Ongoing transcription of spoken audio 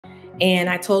And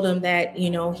I told him that,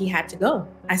 he had to go.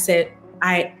 I said,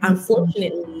 I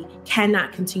unfortunately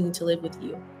cannot continue to live with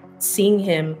you. Seeing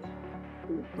him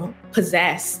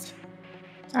possessed,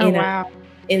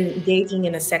 engaging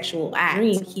in a sexual act,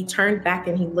 he turned back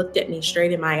and he looked at me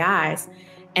straight in my eyes,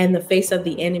 and the face of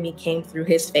the enemy came through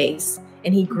his face,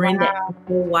 and he grinned at me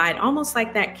so wide, almost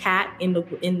like that cat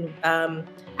in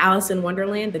Alice in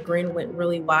Wonderland. The grin went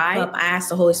really wide. I asked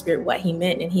the Holy Spirit what he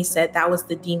meant, and he said that was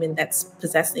the demon that's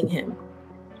possessing him.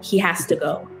 He has to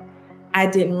go. I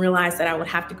didn't realize that I would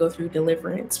have to go through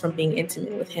deliverance from being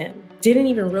intimate with him. Didn't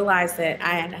even realize that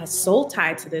I had a soul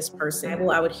tied to this person.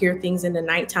 I would hear things in the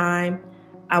nighttime.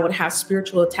 I would have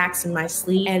spiritual attacks in my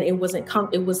sleep, and it was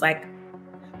like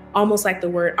almost like the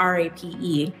word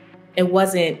RAPE. It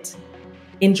wasn't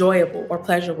enjoyable or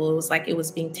pleasurable. It was like it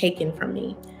was being taken from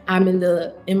me. I'm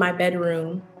in my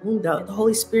bedroom. The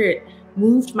Holy Spirit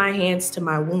moved my hands to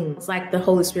my wounds. Like the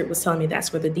Holy Spirit was telling me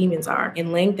that's where the demons are.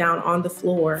 And laying down on the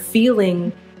floor,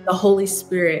 feeling the Holy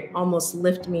Spirit almost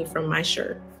lift me from my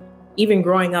shirt. Even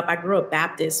growing up, I grew up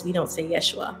Baptist. We don't say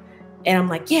Yeshua. And I'm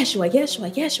like, Yeshua,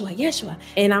 Yeshua, Yeshua, Yeshua.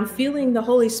 And I'm feeling the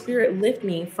Holy Spirit lift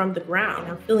me from the ground.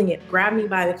 I'm feeling it grab me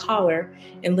by the collar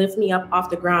and lift me up off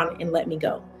the ground and let me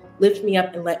go. Lift me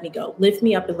up and let me go. Lift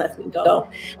me up and let me go.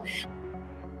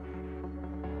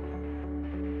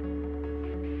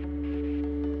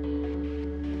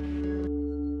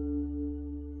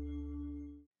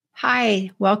 Hi,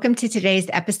 welcome to today's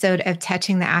episode of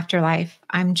Touching the Afterlife.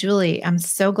 I'm Julie. I'm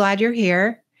so glad you're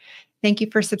here. Thank you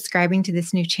for subscribing to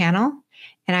this new channel.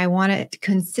 And I want to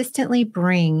consistently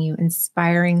bring you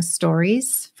inspiring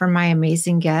stories from my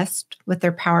amazing guests with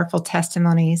their powerful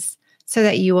testimonies so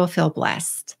that you will feel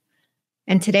blessed.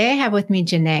 And today I have with me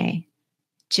Janae.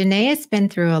 Janae has been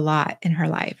through a lot in her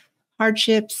life: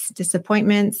 hardships,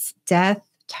 disappointments, death,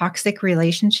 toxic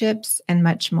relationships, and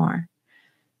much more.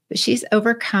 But she's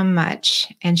overcome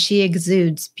much, and she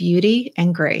exudes beauty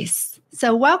and grace.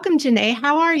 So welcome, Janae.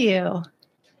 How are you?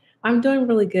 I'm doing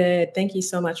really good. Thank you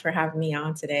so much for having me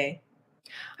on today.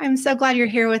 I'm so glad you're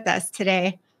here with us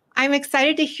today. I'm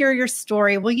excited to hear your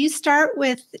story. Will you start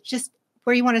with just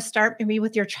where you want to start, maybe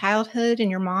with your childhood and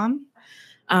your mom?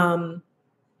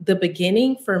 The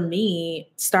beginning for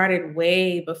me started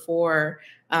way before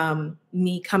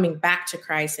me coming back to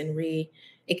Christ and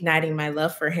reigniting my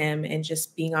love for him and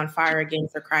just being on fire again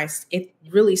for Christ. It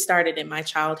really started in my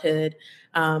childhood,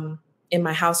 in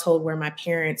my household where my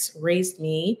parents raised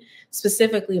me,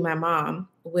 specifically my mom,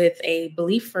 with a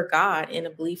belief for God and a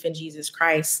belief in Jesus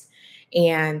Christ.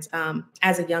 And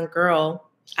as a young girl,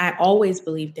 I always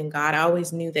believed in God. I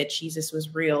always knew that Jesus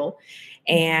was real.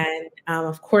 And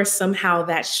of course, somehow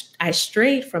that I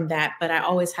strayed from that, but I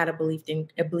always had a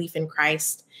belief in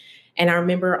Christ. And I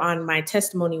remember on my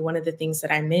testimony, one of the things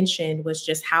that I mentioned was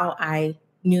just how I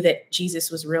knew that Jesus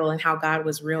was real and how God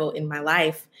was real in my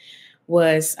life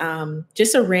was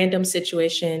just a random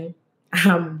situation.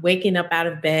 I'm waking up out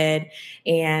of bed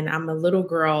and I'm a little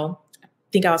girl. I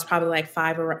think I was probably like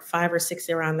five or six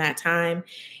around that time.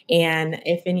 And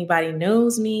if anybody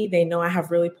knows me, they know I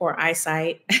have really poor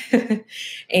eyesight.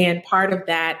 And part of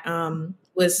that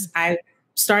was I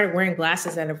started wearing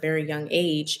glasses at a very young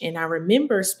age. And I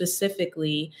remember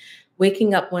specifically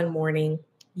waking up one morning.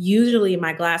 Usually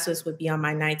my glasses would be on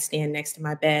my nightstand next to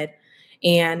my bed,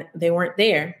 and they weren't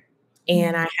there.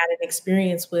 And I had an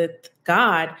experience with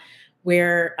God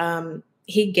where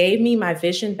he gave me my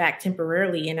vision back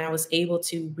temporarily, and I was able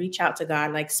to reach out to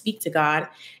God, like speak to God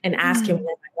and ask him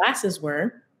where my glasses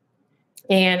were.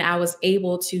 And I was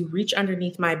able to reach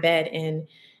underneath my bed, and,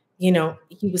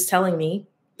 he was telling me,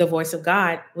 the voice of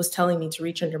God was telling me to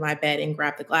reach under my bed and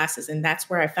grab the glasses. And that's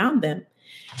where I found them.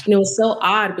 And it was so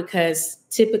odd because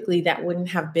typically that wouldn't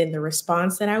have been the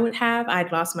response that I would have.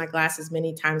 I'd lost my glasses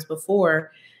many times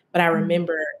before, but I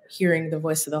remember hearing the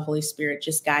voice of the Holy Spirit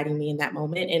just guiding me in that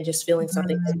moment and just feeling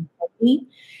something in me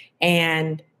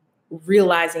and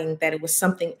realizing that it was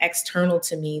something external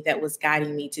to me that was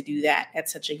guiding me to do that at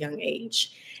such a young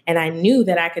age. And I knew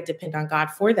that I could depend on God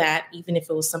for that, even if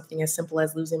it was something as simple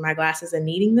as losing my glasses and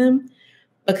needing them,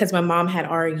 because my mom had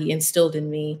already instilled in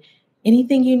me,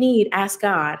 anything you need, ask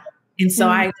God. And so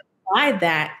I applied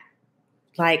that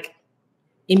like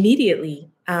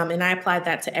immediately. And I applied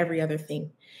that to every other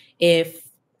thing. If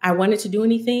I wanted to do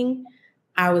anything,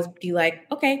 I would be like,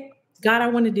 okay, God, I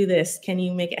want to do this. Can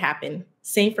you make it happen?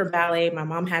 Same for ballet. My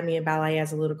mom had me in ballet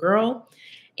as a little girl,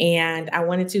 and I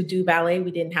wanted to do ballet.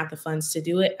 We didn't have the funds to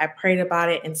do it. I prayed about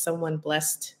it, and someone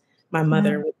blessed my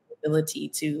mother with the ability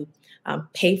to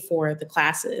pay for the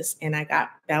classes, and I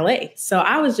got ballet. So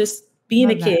I was just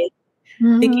being a kid,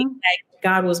 thinking that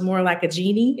God was more like a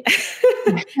genie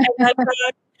at that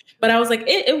time. But I was like,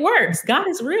 it works. God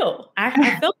is real.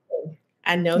 I felt him.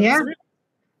 I know Yeah. he's real. And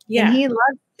Yeah.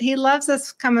 he loves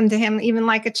us coming to him, even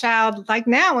like a child, like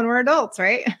now when we're adults,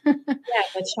 right? Yeah,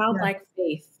 the childlike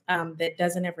faith that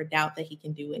doesn't ever doubt that he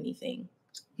can do anything.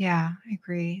 Yeah, I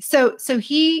agree. So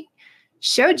he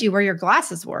showed you where your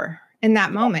glasses were in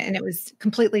that moment, and it was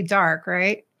completely dark,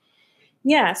 right?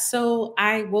 Yeah. So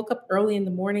I woke up early in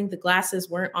the morning. The glasses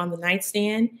weren't on the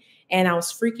nightstand and I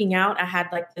was freaking out. I had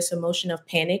like this emotion of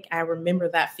panic. I remember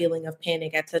that feeling of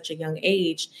panic at such a young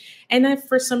age. And I,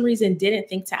 for some reason, didn't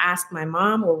think to ask my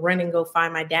mom or run and go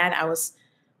find my dad. I was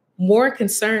more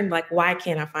concerned, like, why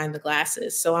can't I find the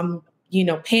glasses? So I'm,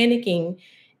 panicking.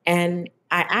 And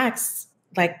I asked,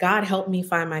 like, God, help me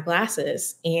find my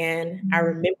glasses. And I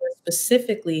remember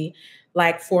specifically,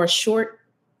 like, for a short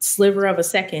sliver of a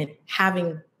second,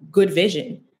 having good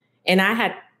vision. And I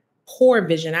had poor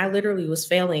vision. I literally was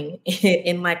failing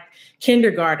in like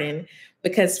kindergarten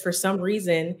because for some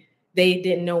reason they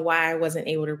didn't know why I wasn't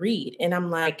able to read. And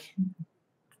I'm like,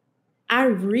 I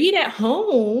read at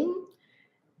home.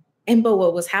 But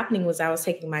what was happening was I was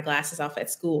taking my glasses off at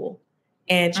school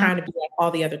and trying to be like all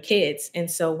the other kids.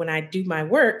 And so when I do my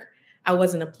work, I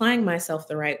wasn't applying myself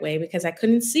the right way because I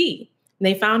couldn't see. And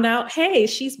they found out, hey,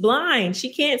 she's blind.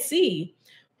 She can't see.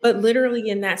 But literally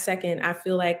in that second, I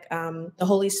feel like the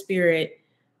Holy Spirit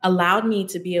allowed me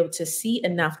to be able to see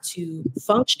enough to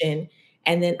function.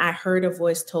 And then I heard a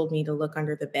voice told me to look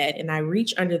under the bed. And I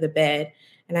reached under the bed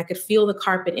and I could feel the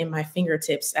carpet in my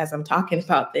fingertips as I'm talking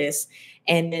about this.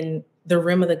 And then the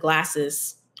rim of the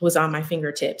glasses was on my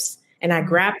fingertips. And I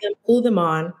grabbed them, pulled them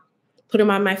on, put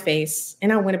them on my face,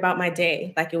 and I went about my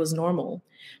day like it was normal.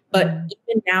 But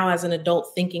even now, as an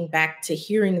adult, thinking back to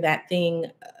hearing that thing,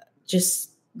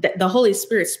 just the Holy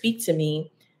Spirit speak to me,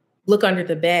 look under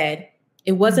the bed.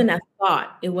 It wasn't a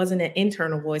thought. It wasn't an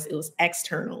internal voice. It was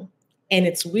external. And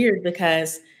it's weird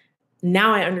because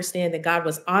now I understand that God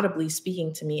was audibly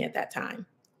speaking to me at that time.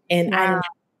 And I didn't have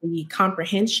the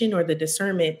comprehension or the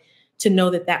discernment to know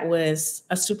that that was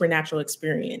a supernatural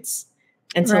experience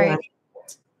until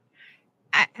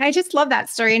I just love that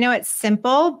story. I know it's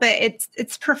simple, but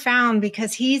it's profound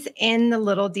because he's in the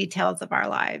little details of our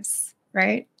lives,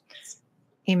 right?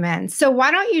 Amen. So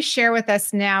why don't you share with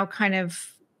us now, kind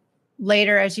of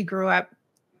later as you grew up,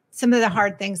 some of the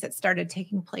hard things that started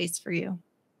taking place for you?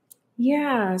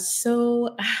 Yeah.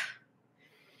 So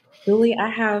really, I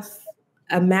have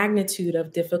a magnitude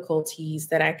of difficulties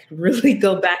that I could really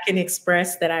go back and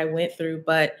express that I went through.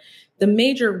 But the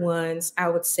major ones, I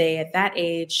would say at that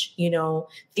age,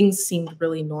 things seemed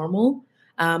really normal.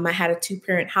 I had a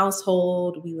 2-parent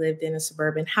household. We lived in a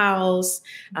suburban house.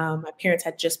 My parents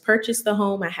had just purchased the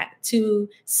home. I had 2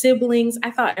 siblings.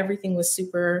 I thought everything was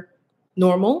super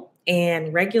normal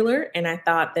and regular. And I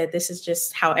thought that this is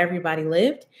just how everybody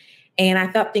lived. And I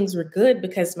thought things were good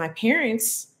because my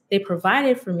parents, they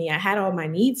provided for me. I had all my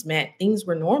needs met. Things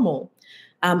were normal.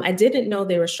 I didn't know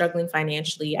they were struggling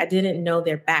financially. I didn't know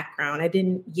their background. I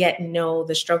didn't yet know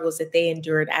the struggles that they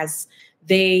endured as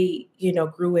they,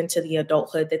 grew into the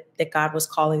adulthood that God was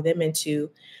calling them into,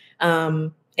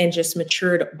 and just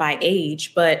matured by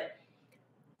age. But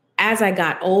as I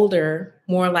got older,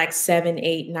 more like 7,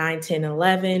 8, 9, 10,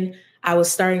 11, I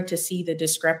was starting to see the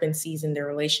discrepancies in their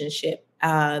relationship,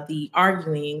 the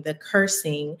arguing, the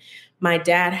cursing, my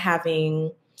dad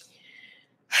having,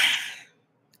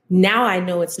 now I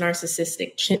know it's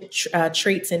narcissistic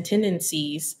traits and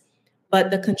tendencies, but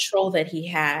the control that he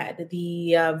had,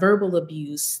 the verbal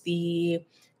abuse, the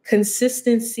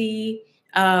consistency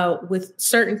with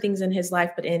certain things in his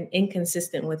life, but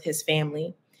inconsistent with his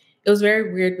family. It was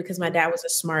very weird because my dad was a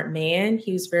smart man.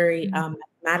 He was very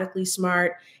mathematically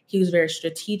smart. He was very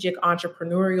strategic,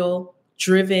 entrepreneurial,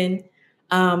 driven.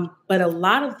 But a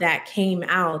lot of that came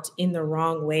out in the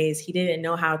wrong ways. He didn't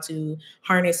know how to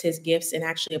harness his gifts and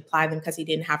actually apply them because he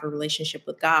didn't have a relationship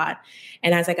with God.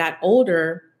 And as I got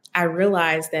older, I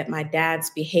realized that my dad's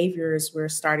behaviors were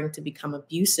starting to become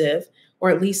abusive, or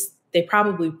at least they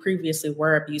probably previously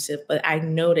were abusive, but I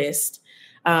noticed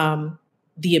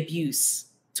the abuse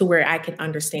to where I could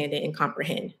understand it and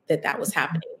comprehend that that was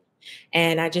happening.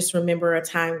 And I just remember a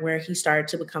time where he started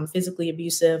to become physically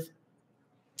abusive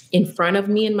in front of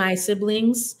me and my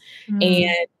siblings.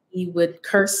 And he would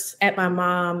curse at my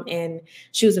mom. And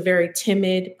she was a very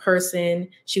timid person.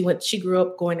 She grew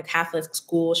up going to Catholic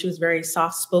school. She was very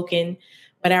soft spoken,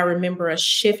 but I remember a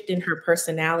shift in her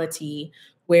personality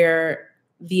where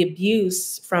the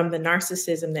abuse from the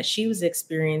narcissism that she was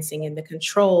experiencing and the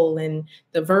control and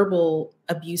the verbal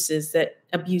abuse that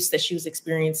she was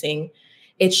experiencing,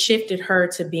 it shifted her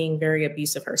to being very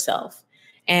abusive herself.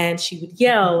 and she would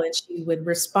yell and she would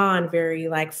respond very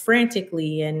like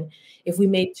frantically. And if we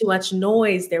made too much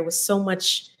noise, there was so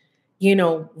much,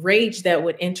 rage that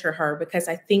would enter her, because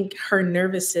I think her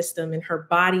nervous system and her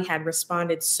body had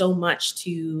responded so much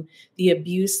to the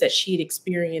abuse that she'd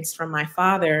experienced from my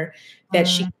father that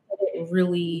she couldn't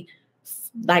really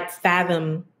like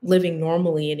fathom living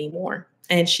normally anymore.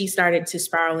 And she started to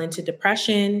spiral into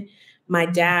depression. My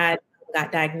dad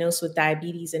got diagnosed with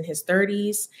diabetes in his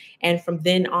 30s. And from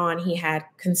then on, he had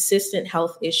consistent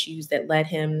health issues that led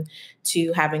him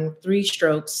to having 3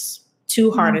 strokes,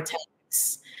 2 heart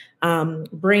attacks,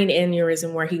 brain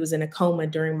aneurysm where he was in a coma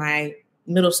during my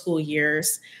middle school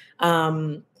years,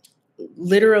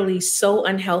 literally so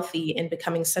unhealthy and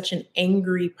becoming such an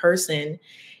angry person.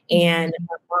 And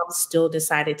my mom still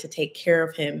decided to take care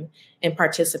of him and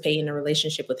participate in a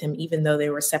relationship with him, even though they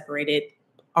were separated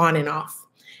on and off.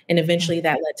 And eventually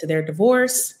that led to their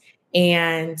divorce.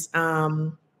 And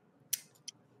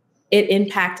it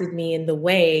impacted me in the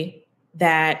way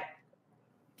that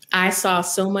I saw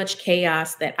so much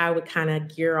chaos that I would kind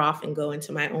of gear off and go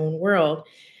into my own world.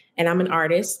 And I'm an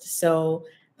artist. So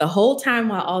the whole time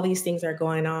while all these things are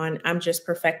going on, I'm just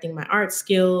perfecting my art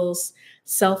skills,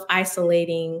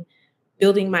 self-isolating,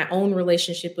 building my own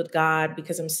relationship with God,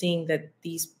 because I'm seeing that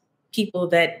these people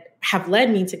that have led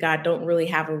me to God don't really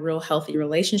have a real healthy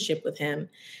relationship with him.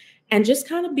 And just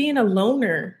kind of being a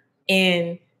loner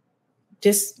and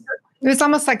just... It was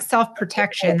almost like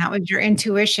self-protection. That was your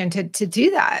intuition to do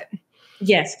that.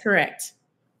 Yes, correct.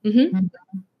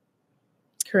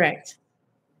 Correct.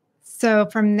 So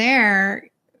from there,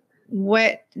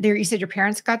 you said your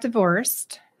parents got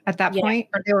divorced at that point,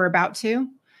 or they were about to?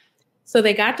 So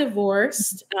they got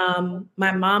divorced.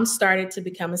 My mom started to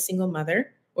become a single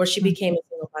mother, or she became a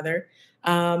single mother.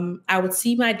 I would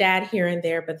see my dad here and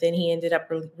there, but then he ended up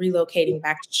relocating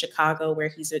back to Chicago, where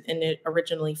he's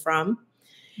originally from.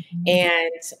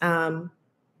 And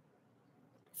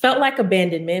felt like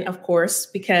abandonment, of course,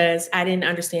 because I didn't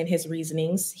understand his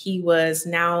reasonings. He was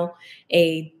now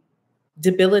a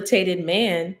debilitated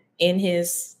man in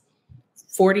his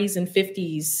 40s and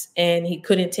 50s, and he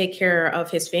couldn't take care of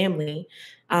his family.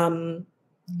 Before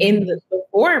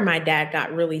my dad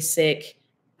got really sick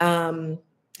and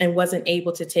wasn't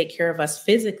able to take care of us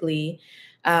physically,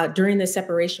 during the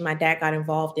separation, my dad got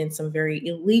involved in some very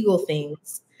illegal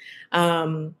things,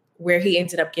 where he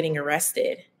ended up getting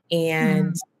arrested.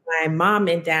 And my mom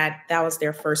and dad, that was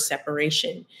their first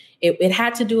separation. It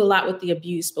had to do a lot with the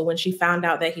abuse, but when she found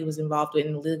out that he was involved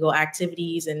in illegal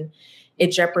activities and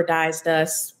it jeopardized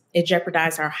us, it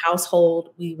jeopardized our household.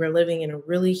 We were living in a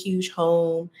really huge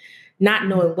home, not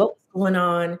knowing what was going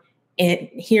on. And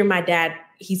here my dad,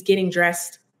 he's getting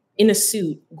dressed in a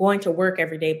suit, going to work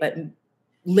every day, but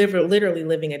literally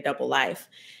living a double life.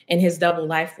 And his double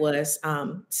life was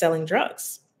selling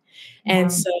drugs.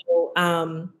 And so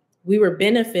we were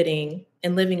benefiting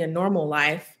and living a normal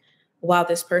life while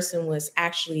this person was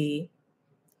actually,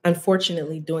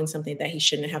 unfortunately, doing something that he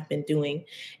shouldn't have been doing.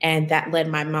 And that led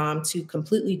my mom to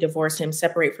completely divorce him,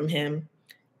 separate from him,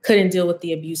 couldn't deal with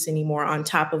the abuse anymore on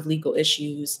top of legal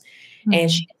issues. And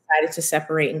she decided to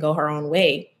separate and go her own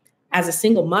way. As a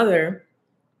single mother,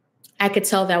 I could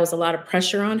tell that was a lot of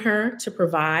pressure on her to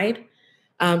provide.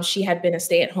 She had been a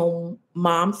stay-at-home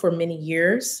mom for many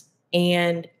years.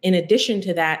 And in addition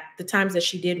to that, the times that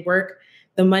she did work,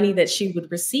 the money that she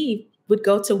would receive would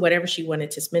go to whatever she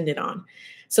wanted to spend it on.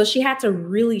 So she had to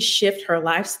really shift her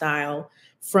lifestyle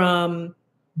from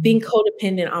being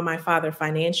codependent on my father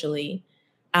financially,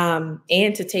 and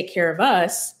to take care of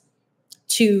us,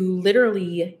 to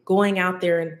literally going out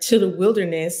there into the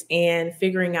wilderness and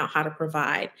figuring out how to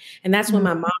provide. And that's when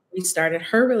my mom restarted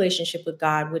her relationship with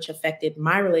God, which affected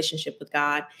my relationship with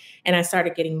God. And I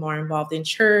started getting more involved in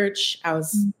church. I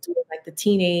was doing like the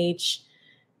teenage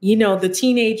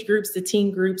groups, the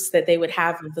teen groups that they would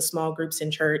have with the small groups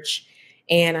in church.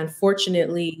 And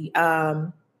unfortunately,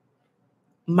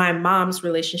 my mom's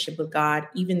relationship with God,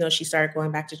 even though she started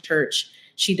going back to church,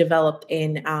 she developed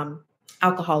an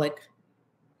alcoholic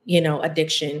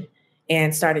addiction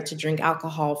and started to drink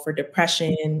alcohol for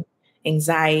depression,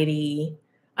 anxiety,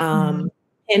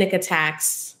 panic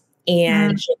attacks,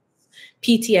 and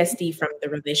PTSD from the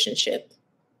relationship.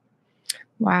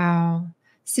 Wow.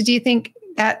 So do you think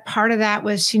that part of that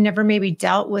was she never maybe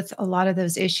dealt with a lot of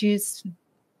those issues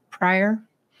prior?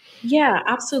 Yeah,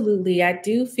 absolutely. I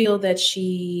do feel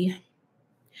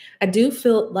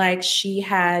like she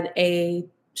had a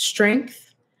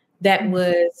strength that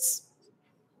was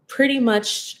pretty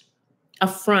much a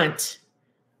front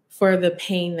for the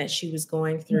pain that she was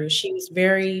going through. She was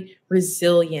very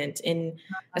resilient, and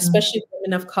especially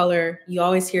women of color, you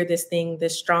always hear this thing,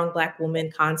 this strong Black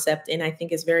woman concept. And I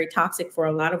think it's very toxic for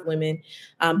a lot of women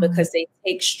because they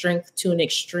take strength to an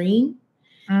extreme.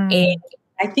 And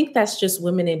I think that's just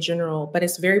women in general, but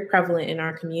it's very prevalent in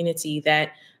our community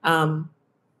that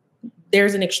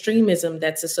there's an extremism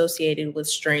that's associated with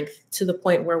strength to the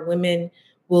point where women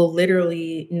will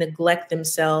literally neglect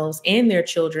themselves and their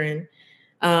children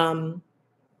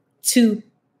to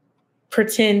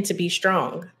pretend to be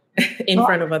strong in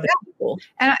front of other people.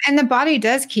 And the body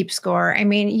does keep score. I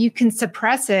mean, you can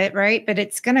suppress it, right? But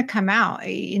it's going to come out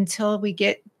until we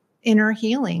get inner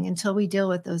healing, until we deal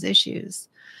with those issues.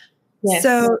 Yes.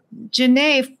 So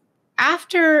Janae,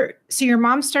 so your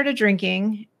mom started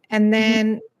drinking, and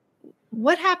then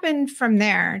what happened from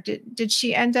there? Did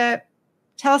she end up,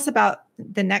 tell us about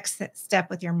the next step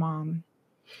with your mom.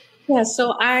 Yeah,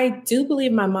 so I do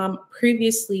believe my mom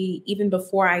previously, even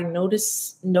before I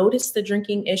noticed the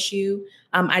drinking issue,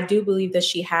 I do believe that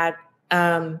she had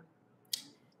an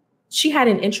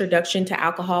introduction to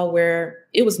alcohol where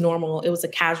it was normal. It was a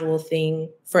casual thing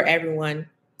for everyone,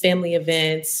 family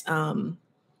events,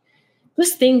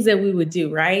 just things that we would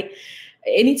do, right?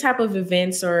 Any type of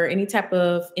events or any type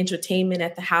of entertainment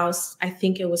at the house, I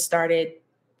think what's the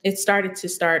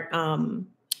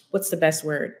best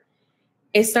word?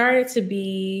 It started to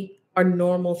be a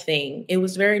normal thing. It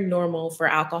was very normal for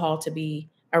alcohol to be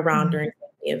around during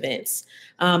family events.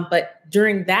 But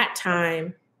during that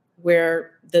time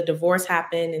where the divorce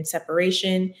happened and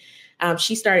separation,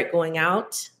 she started going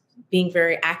out, being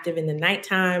very active in the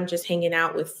nighttime, just hanging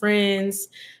out with friends,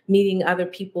 meeting other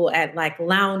people at like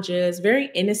lounges, very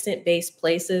innocent based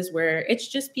places where it's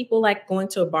just people like going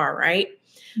to a bar, right?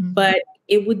 But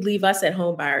it would leave us at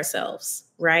home by ourselves,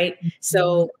 right?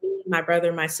 So my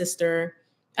brother, my sister,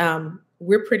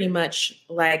 we're pretty much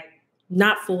like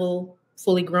not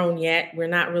fully grown yet. We're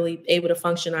not really able to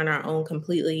function on our own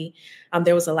completely.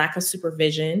 There was a lack of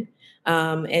supervision.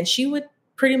 And she would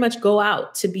pretty much go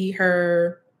out to be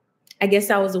her, I guess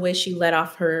that was the way she let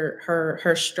off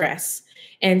her stress.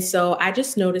 And so I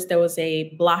just noticed there was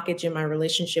a blockage in my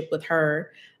relationship with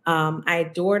her. I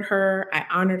adored her. I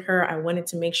honored her. I wanted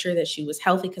to make sure that she was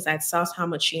healthy because I saw how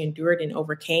much she endured and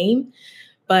overcame.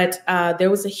 But there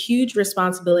was a huge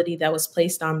responsibility that was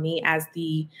placed on me as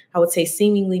I would say,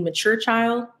 seemingly mature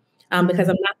child, because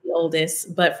I'm not the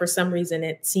oldest. But for some reason,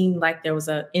 it seemed like there was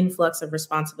an influx of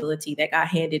responsibility that got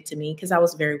handed to me because I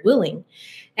was very willing.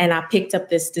 And I picked up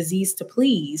this disease to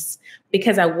please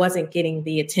because I wasn't getting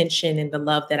the attention and the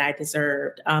love that I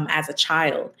deserved as a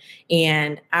child.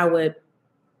 And I would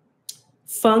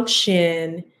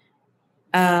function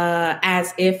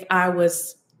as if I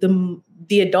was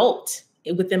the adult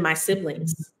within my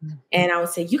siblings. And I would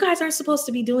say, you guys aren't supposed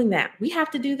to be doing that. We have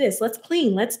to do this. Let's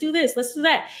clean. Let's do this. Let's do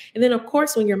that. And then, of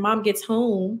course, when your mom gets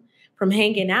home from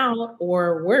hanging out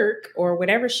or work or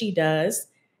whatever she does,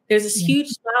 there's this huge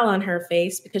smile on her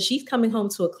face because she's coming home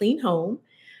to a clean home,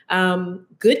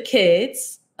 good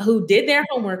kids who did their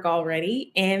homework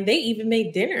already, and they even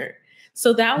made dinner.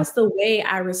 So that was the way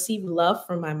I received love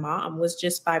from my mom, was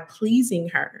just by pleasing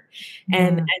her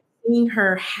and seeing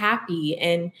her happy.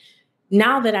 And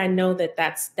now that I know that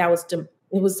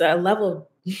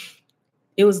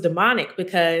it was demonic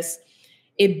because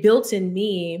it built in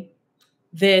me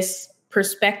this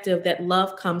perspective that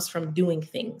love comes from doing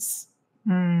things.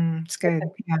 It's good.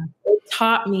 Yeah. It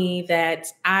taught me that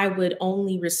I would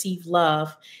only receive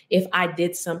love if I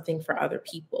did something for other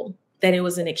people, that it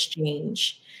was an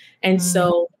exchange. And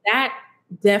so that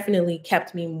definitely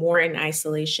kept me more in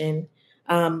isolation.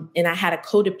 And I had a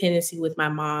codependency with my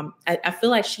mom. I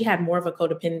feel like she had more of a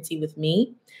codependency with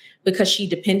me because she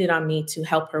depended on me to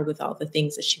help her with all the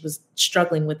things that she was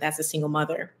struggling with as a single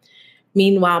mother.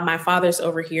 Meanwhile, my father's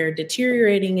over here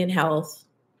deteriorating in health.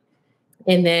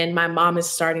 And then my mom is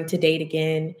starting to date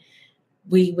again.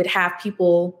 We would have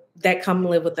people that come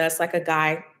live with us, like a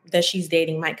guy that she's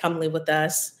dating might come live with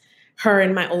us. Her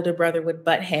and my older brother would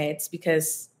butt heads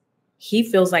because he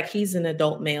feels like he's an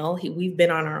adult male. We've been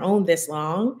on our own this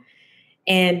long.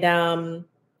 And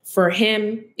for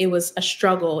him, it was a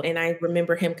struggle. And I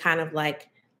remember him kind of like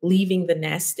leaving the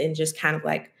nest and just kind of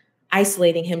like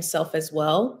isolating himself as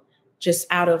well, just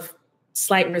out of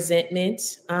slight resentment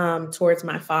towards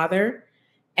my father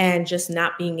and just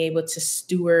not being able to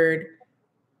steward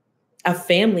a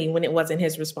family when it wasn't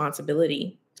his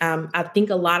responsibility. I think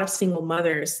a lot of single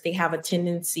mothers, they have a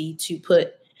tendency to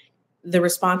put the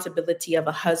responsibility of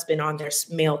a husband on their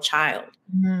male child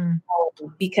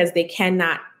because they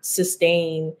cannot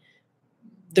sustain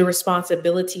the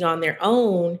responsibility on their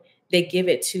own they give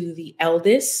it to the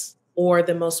eldest or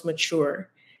the most mature.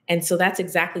 And so that's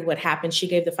exactly what happened. She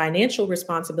gave the financial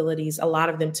responsibilities, a lot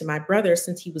of them to my brother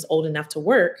since he was old enough to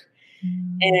work.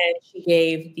 And she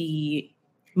gave the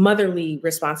motherly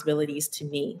responsibilities to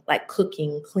me, like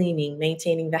cooking, cleaning,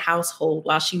 maintaining the household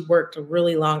while she worked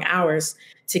really long hours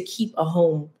to keep a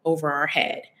home over our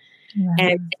head. Wow.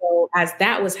 And so as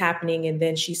that was happening, and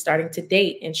then she's starting to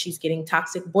date and she's getting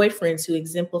toxic boyfriends who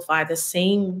exemplify the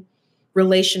same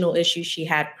relational issues she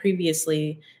had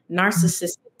previously,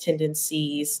 narcissistic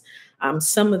tendencies,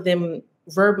 some of them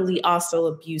verbally also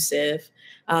abusive,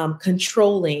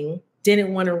 controlling,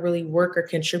 didn't want to really work or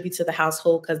contribute to the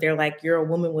household because they're like, you're a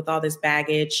woman with all this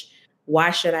baggage. Why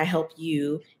should I help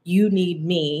you? You need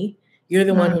me. You're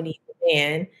the one who needs a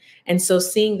man. And so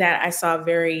seeing that, I saw a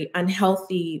very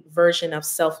unhealthy version of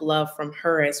self-love from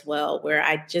her as well, where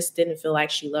I just didn't feel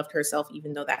like she loved herself,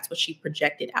 even though that's what she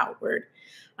projected outward.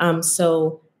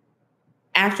 So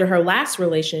after her last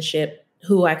relationship,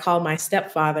 who I call my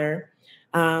stepfather,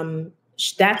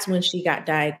 that's when she got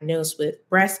diagnosed with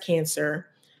breast cancer,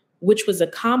 which was a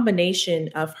combination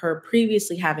of her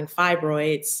previously having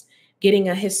fibroids, getting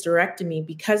a hysterectomy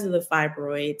because of the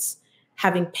fibroids,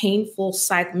 having painful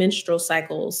menstrual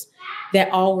cycles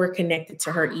that all were connected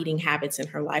to her eating habits and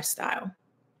her lifestyle.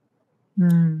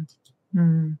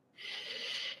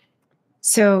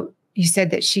 So you said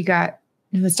that she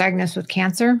was diagnosed with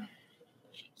cancer?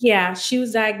 Yeah, she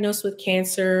was diagnosed with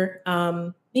cancer.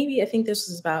 Maybe I think this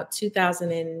was about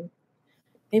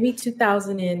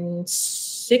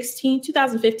 2016,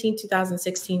 2015,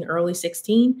 2016, early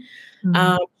 16.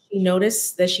 She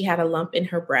noticed that she had a lump in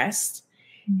her breast.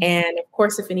 And of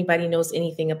course, if anybody knows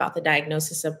anything about the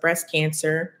diagnosis of breast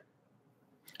cancer,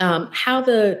 how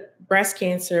the breast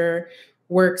cancer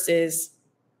works is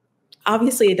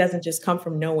obviously it doesn't just come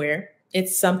from nowhere.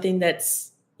 It's something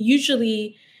that's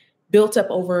usually built up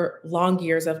over long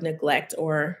years of neglect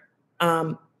or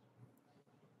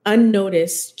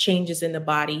unnoticed changes in the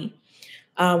body.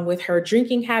 With her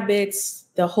drinking habits,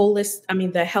 the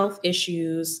health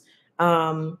issues,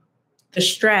 the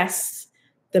stress,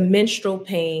 the menstrual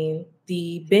pain,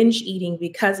 the binge eating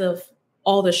because of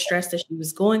all the stress that she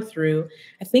was going through.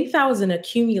 I think that was an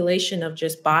accumulation of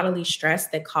just bodily stress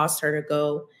that caused her to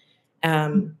go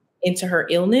into her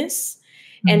illness.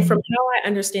 And from how I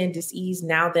understand disease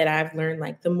now that I've learned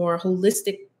like the more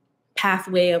holistic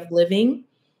pathway of living,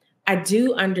 I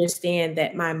do understand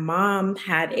that my mom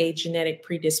had a genetic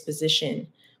predisposition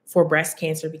for breast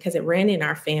cancer because it ran in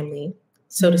our family,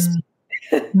 so to speak,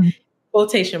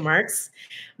 quotation marks.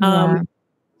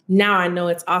 Now I know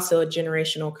it's also a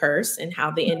generational curse and how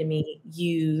the enemy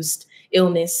used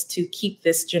illness to keep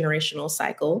this generational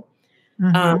cycle.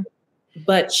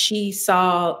 But she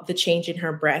saw the change in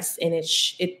her breast, and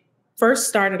it first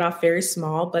started off very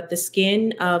small, but the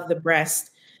skin of the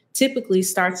breast typically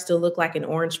starts to look like an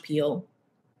orange peel,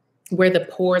 where the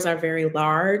pores are very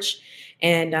large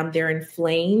and they're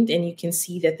inflamed, and you can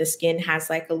see that the skin has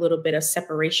like a little bit of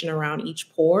separation around each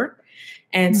pore.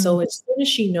 And so as soon as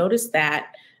she noticed that,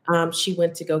 she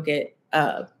went to go get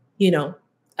a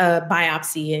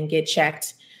biopsy and get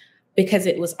checked, because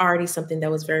it was already something that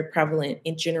was very prevalent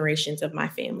in generations of my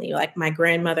family. Like my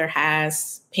grandmother had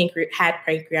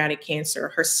pancreatic cancer.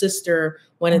 Her sister,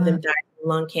 one of them died of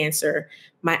lung cancer.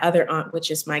 My other aunt, which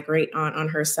is my great aunt on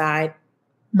her side,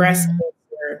 breast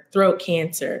cancer, throat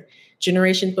cancer.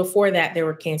 Generations before that, there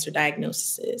were cancer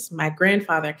diagnoses. My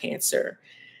grandfather, cancer.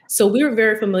 So we were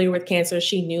very familiar with cancer.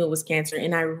 She knew it was cancer.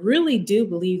 And I really do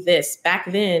believe this. Back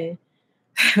then,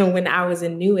 when I was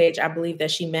in New Age, I believed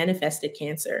that she manifested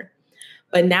cancer.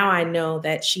 But now I know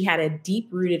that she had a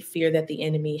deep-rooted fear that the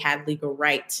enemy had legal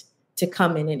right to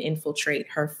come in and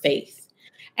infiltrate her faith.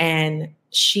 And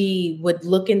she would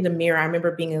look in the mirror. I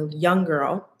remember being a young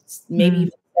girl, maybe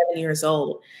even 7 years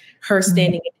old, her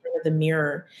standing in front of the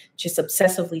mirror, just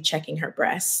obsessively checking her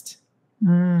breast.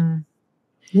 Nothing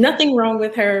wrong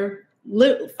with her,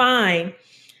 fine.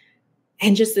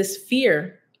 And just this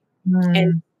fear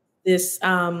and this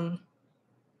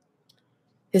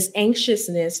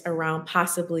anxiousness around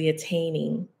possibly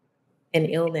attaining an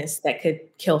illness that could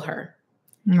kill her,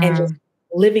 and just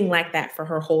living like that for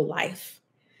her whole life.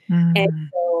 And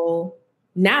so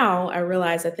now I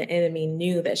realize that the enemy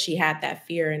knew that she had that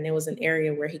fear, and there was an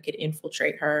area where he could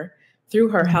infiltrate her through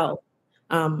her health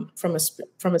from a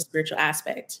spiritual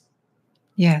aspect.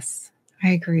 Yes,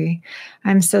 I agree.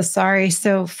 I'm so sorry.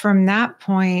 So from that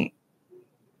point,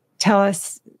 tell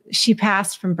us, she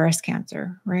passed from breast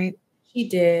cancer, right? She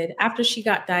did. After she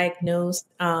got diagnosed,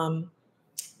 I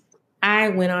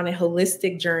went on a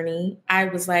holistic journey. I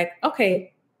was like,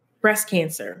 okay, breast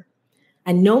cancer.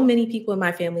 I know many people in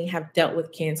my family have dealt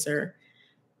with cancer,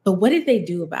 but what did they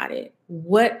do about it?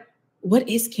 What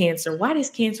is cancer? Why does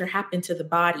cancer happen to the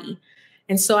body?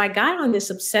 And so I got on this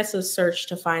obsessive search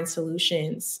to find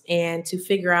solutions and to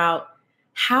figure out,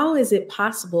 how is it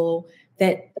possible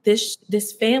that this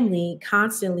family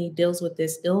constantly deals with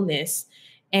this illness,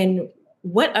 and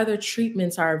what other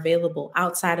treatments are available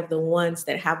outside of the ones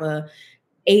that have a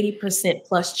 80%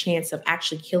 plus chance of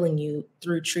actually killing you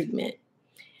through treatment.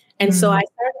 And so I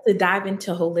started to dive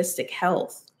into holistic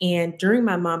health. And during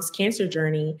my mom's cancer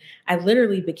journey, I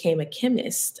literally became a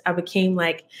chemist. I became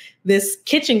like this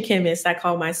kitchen chemist, I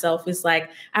call myself. It's like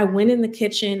I went in the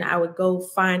kitchen, I would go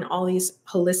find all these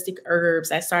holistic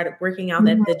herbs. I started working out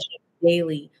at the gym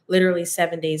daily, literally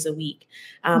 7 days a week.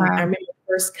 I remember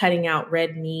first cutting out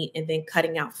red meat and then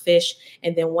cutting out fish.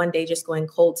 And then one day just going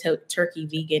cold turkey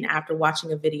vegan after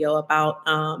watching a video about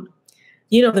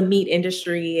the meat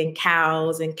industry and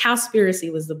cows, and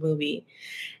Cowspiracy was the movie.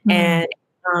 And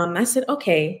I said,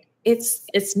 okay,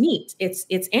 it's meat.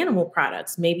 It's animal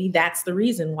products. Maybe that's the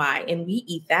reason why. And we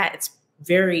eat that. It's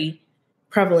very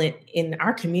prevalent in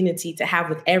our community to have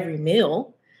with every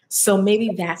meal. So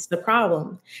maybe that's the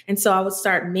problem. And so I would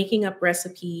start making up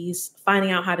recipes, finding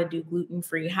out how to do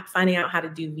gluten-free, finding out how to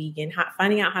do vegan,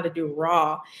 finding out how to do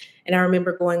raw. And I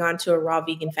remember going on to a raw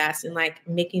vegan fast and like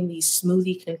making these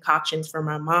smoothie concoctions for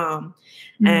my mom.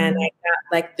 And I got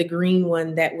like the green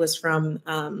one that was from,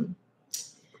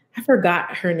 I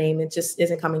forgot her name. It just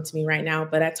isn't coming to me right now,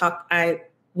 but I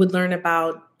would learn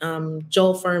about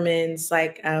Joel Furman's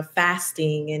like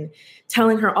fasting and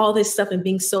telling her all this stuff and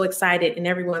being so excited. And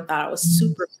everyone thought I was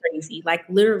super crazy, like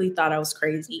literally thought I was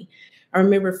crazy. I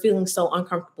remember feeling so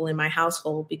uncomfortable in my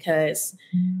household because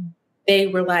they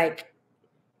were like,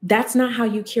 that's not how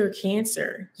you cure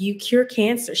cancer. You cure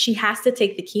cancer. She has to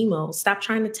take the chemo. Stop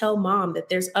trying to tell mom that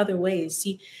there's other ways.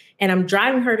 And I'm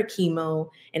driving her to chemo.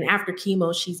 And after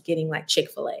chemo, she's getting like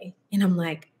Chick-fil-A. And I'm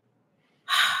like,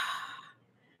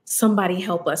 somebody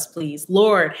help us, please.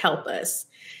 Lord, help us.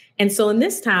 And so in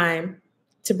this time,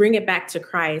 to bring it back to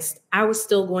Christ, I was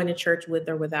still going to church with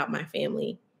or without my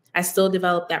family. I still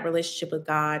developed that relationship with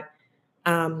God.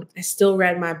 I still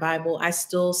read my Bible. I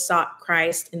still sought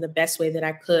Christ in the best way that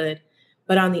I could.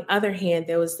 But on the other hand,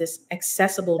 there was this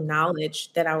accessible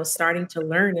knowledge that I was starting to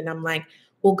learn. And I'm like,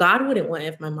 well, God wouldn't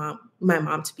want my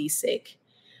mom to be sick.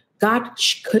 God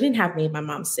couldn't have made my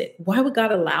mom sick. Why would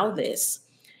God allow this?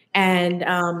 And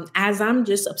as I'm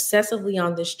just obsessively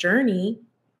on this journey,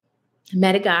 I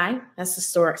met a guy. That's the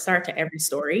start to every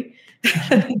story.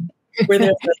 Where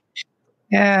there's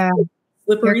a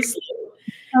slippery slope.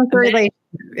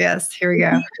 Yes, here we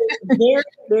go. Very,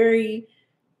 very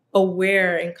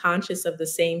aware and conscious of the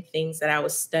same things that I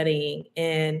was studying.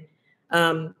 And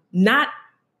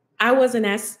I wasn't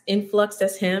as influxed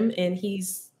as him, and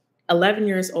he's 11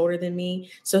 years older than me.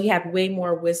 So he had way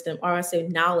more wisdom, or I say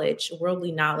knowledge,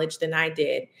 worldly knowledge than I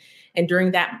did. And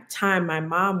during that time, my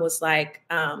mom was like,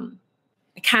 I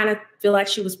kind of feel like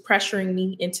she was pressuring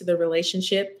me into the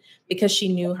relationship because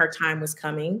she knew her time was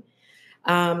coming.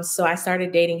 So I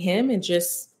started dating him and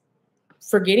just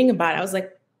forgetting about it. I was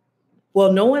like,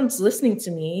 well, no one's listening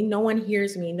to me. No one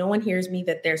hears me. No one hears me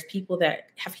that there's people that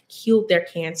have healed their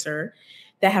cancer,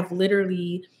 that have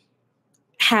literally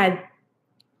have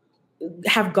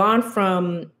gone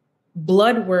from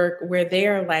blood work where they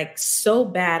are like so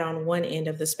bad on one end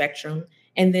of the spectrum.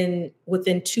 And then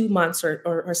within 2 months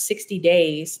or 60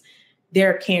 days,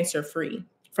 they're cancer free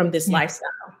from this lifestyle.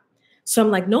 So I'm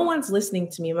like, no one's listening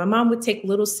to me. My mom would take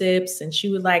little sips and she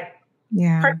would like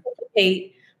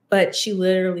participate, but she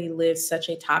literally lived such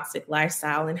a toxic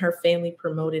lifestyle, and her family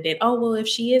promoted it. Oh, well, if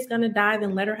she is going to die,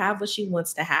 then let her have what she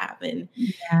wants to have. And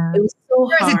it was so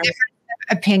hard. A different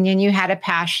opinion. You had a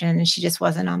passion and she just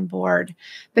wasn't on board.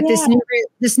 But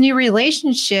this new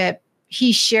relationship,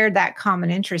 he shared that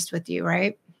common interest with you,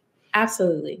 right?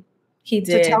 Absolutely. He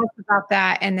did. So tell us about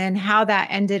that, and then how that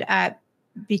ended up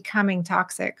becoming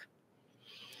toxic.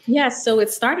 Yeah, so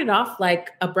it started off like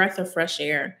a breath of fresh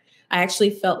air. I actually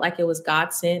felt like it was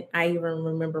God sent. I even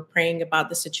remember praying about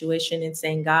the situation and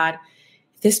saying, God,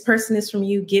 if this person is from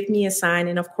you, give me a sign.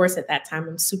 And of course, at that time,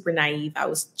 I'm super naive. I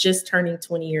was just turning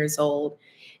 20 years old.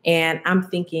 And I'm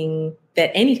thinking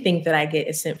that anything that I get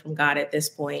is sent from God at this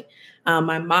point.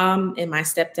 My mom and my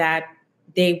stepdad,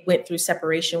 they went through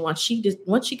separation. Once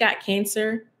she got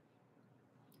cancer,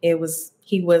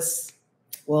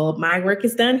 well, my work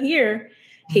is done here.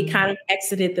 He kind of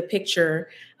exited the picture.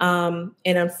 And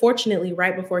unfortunately,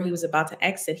 right before he was about to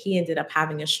exit, he ended up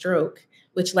having a stroke,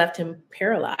 which left him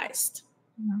paralyzed.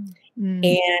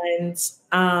 And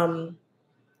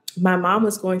my mom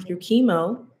was going through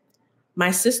chemo.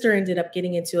 My sister ended up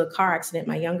getting into a car accident,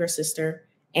 my younger sister,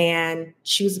 and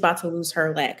she was about to lose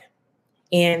her leg.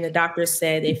 And the doctor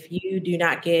said, if you do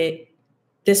not get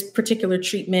this particular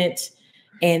treatment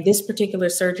and this particular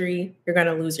surgery, you're going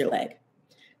to lose your leg.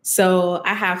 So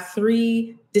I have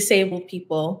 3 disabled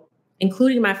people,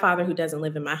 including my father, who doesn't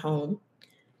live in my home,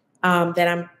 that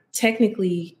I'm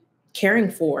technically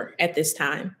caring for at this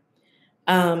time.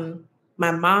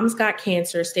 My mom's got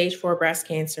cancer, stage 4 breast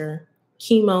cancer,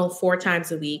 chemo 4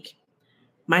 times a week.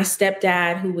 My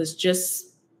stepdad, who was just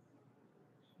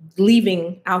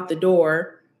leaving out the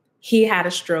door, he had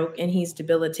a stroke and he's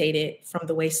debilitated from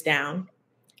the waist down.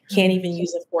 Can't even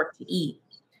use a fork to eat.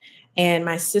 And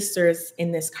my sister's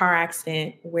in this car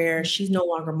accident where she's no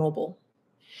longer mobile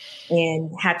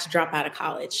and had to drop out of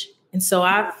college. And so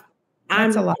I'm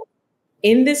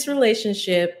in this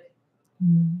relationship,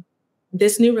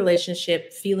 this new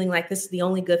relationship, feeling like this is the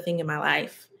only good thing in my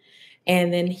life.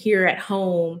 And then here at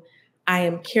home, I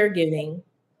am caregiving,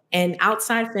 and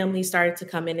outside family started to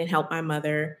come in and help my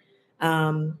mother.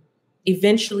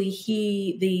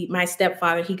 Eventually my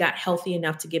stepfather, he got healthy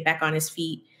enough to get back on his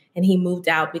feet, and he moved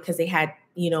out because they had,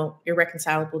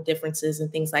 irreconcilable differences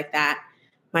and things like that.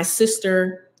 My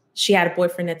sister, she had a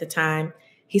boyfriend at the time.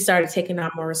 He started taking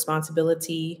on more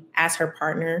responsibility as her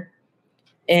partner,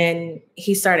 and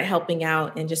he started helping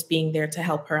out and just being there to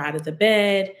help her out of the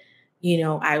bed.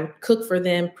 I would cook for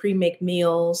them, pre-make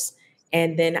meals,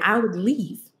 and then I would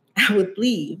leave. I would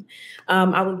leave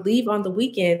on the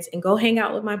weekends and go hang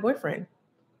out with my boyfriend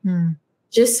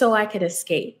just so I could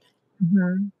escape.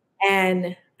 Mm-hmm. And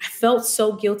I felt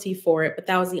so guilty for it, but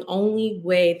that was the only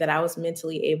way that I was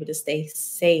mentally able to stay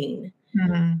sane.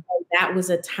 Mm-hmm. And that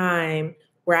was a time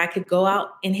where I could go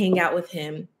out and hang out with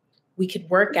him. We could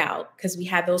work out because we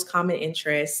had those common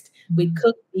interests. Mm-hmm. We'd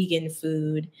cook vegan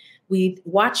food. We'd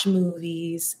watch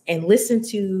movies and listen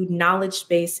to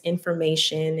knowledge-based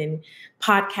information and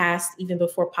podcasts, even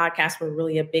before podcasts were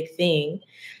really a big thing.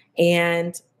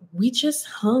 And we just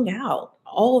hung out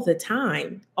all the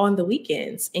time on the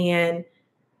weekends. And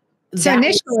so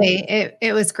initially,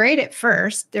 it was great at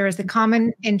first. There was a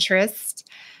common interest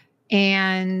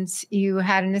and you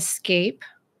had an escape.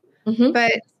 Mm-hmm.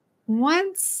 But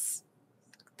once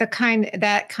that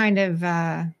kind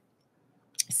of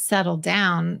settled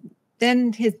down,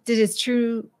 then did his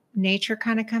true nature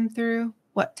kind of come through?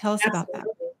 Tell us about that.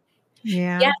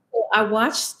 Yeah. So I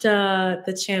watched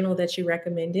the channel that you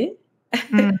recommended.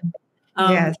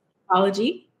 Yes.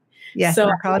 Psychology. Yes. So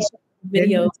I watched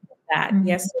videos of that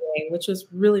yesterday, which was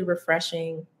really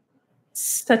refreshing.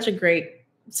 Such a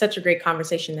great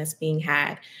conversation that's being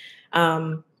had.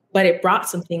 But it brought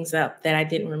some things up that I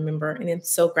didn't remember. And I'm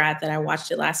so glad that I watched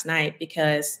it last night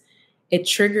because it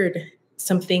triggered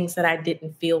some things that I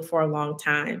didn't feel for a long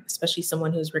time, especially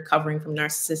someone who's recovering from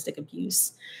narcissistic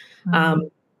abuse.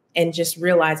 And just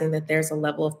realizing that there's a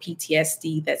level of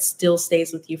PTSD that still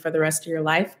stays with you for the rest of your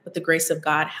life, but the grace of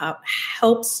God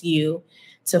helps you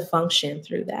to function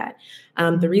through that.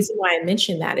 The reason why I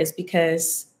mentioned that is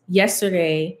because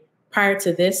yesterday, prior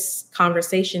to this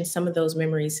conversation, some of those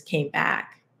memories came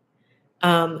back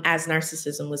as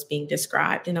narcissism was being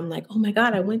described. And I'm like, oh my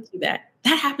God, I went through that.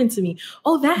 That happened to me.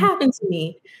 Oh, that happened to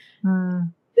me.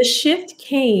 The shift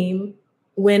came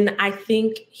when I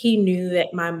think he knew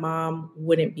that my mom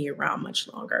wouldn't be around much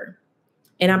longer.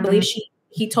 And I believe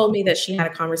he told me that she had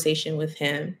a conversation with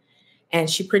him and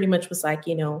she pretty much was like,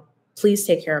 please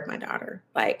take care of my daughter.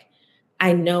 Like,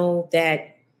 I know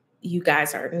that you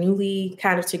guys are newly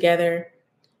kind of together.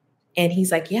 And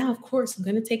he's like, yeah, of course, I'm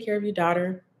going to take care of your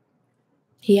daughter.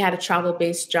 He had a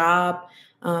travel-based job.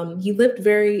 He lived a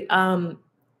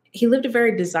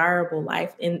very desirable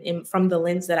life. And from the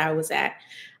lens that I was at,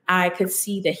 I could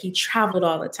see that he traveled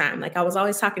all the time. Like I was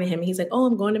always talking to him. He's like, oh,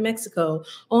 I'm going to Mexico.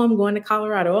 Oh, I'm going to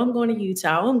Colorado. Oh, I'm going to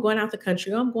Utah. Oh, I'm going out the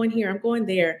country. Oh, I'm going here. I'm going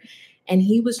there. And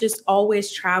he was just always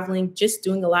traveling, just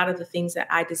doing a lot of the things that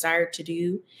I desired to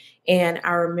do. And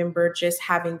I remember just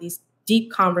having these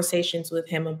deep conversations with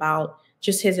him about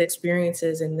just his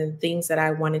experiences and the things that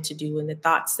I wanted to do and the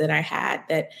thoughts that I had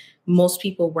that most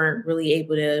people weren't really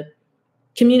able to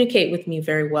communicate with me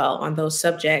very well on those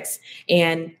subjects.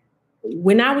 And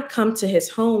when I would come to his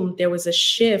home, there was a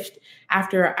shift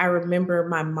after I remember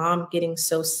my mom getting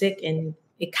so sick and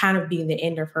it kind of being the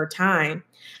end of her time.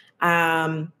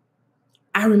 I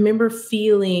remember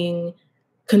feeling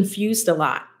confused a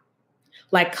lot,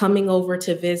 like coming over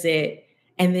to visit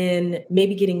and then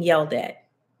maybe getting yelled at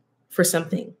for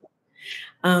something,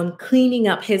 cleaning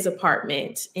up his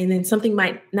apartment, and then something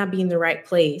might not be in the right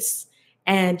place,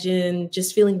 and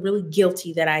just feeling really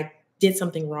guilty that I did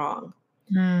something wrong.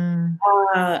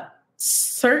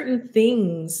 Certain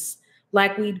things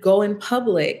like we'd go in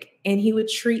public and he would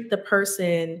treat the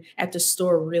person at the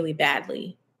store really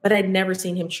badly, but I'd never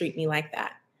seen him treat me like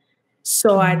that.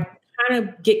 So I'd kind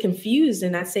of get confused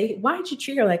and I'd say, why'd you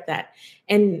treat her like that?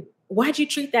 And why'd you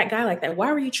treat that guy like that?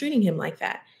 Why were you treating him like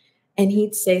that? And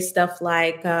he'd say stuff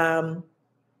like,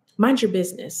 mind your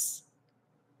business,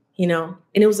 and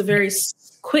it was a very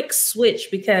quick switch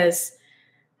because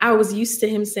I was used to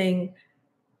him saying,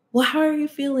 well, how are you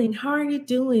feeling? How are you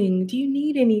doing? Do you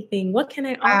need anything? What can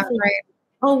I offer? Right.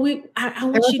 Oh, I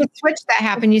want you to to switch that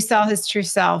happened. You saw his true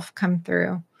self come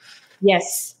through.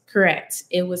 Yes, correct.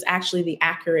 It was actually the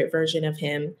accurate version of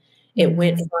him. It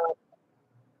went from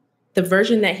the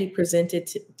version that he presented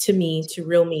to me to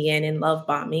reel me in and love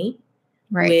bomb me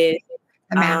with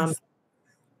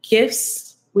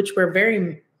gifts, which were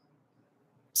very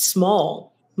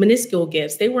small, minuscule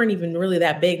gifts. They weren't even really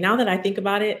that big. Now that I think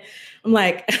about it, I'm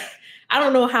like, I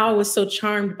don't know how I was so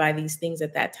charmed by these things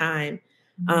at that time.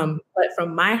 But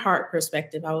from my heart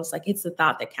perspective, I was like, it's the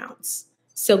thought that counts.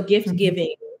 So gift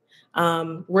giving,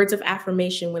 words of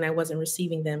affirmation when I wasn't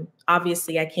receiving them.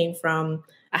 Obviously, I came from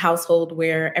a household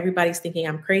where everybody's thinking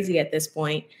I'm crazy at this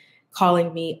point,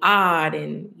 calling me odd,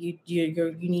 and you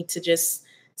need to just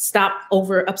stop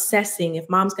over obsessing. If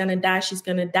mom's gonna die, she's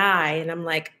gonna die. And I'm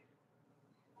like,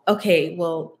 okay,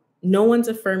 well, no one's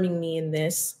affirming me in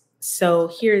this. So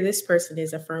here this person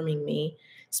is affirming me,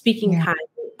 speaking kindly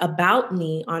about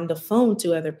me on the phone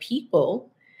to other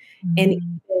people.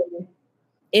 And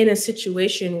in a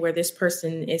situation where this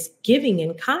person is giving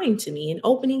and kind to me and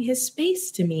opening his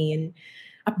space to me and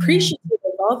appreciative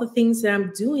of all the things that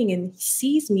I'm doing and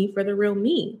sees me for the real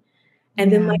me.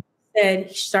 And then, like I said,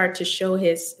 he started to show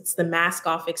it's the mask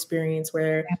off experience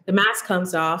where the mask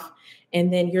comes off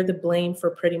and then you're the blame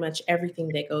for pretty much everything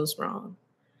that goes wrong.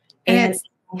 And it's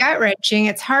gut-wrenching,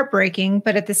 it's heartbreaking,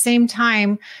 but at the same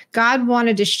time, God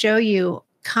wanted to show you,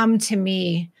 come to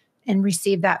me and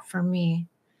receive that from me.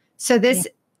 So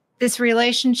this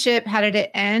relationship, how did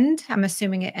it end? I'm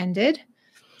assuming it ended.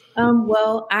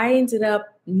 Well, I ended up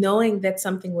knowing that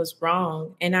something was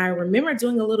wrong. And I remember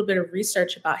doing a little bit of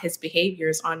research about his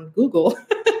behaviors on Google.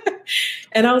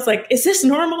 And I was like, is this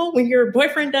normal when your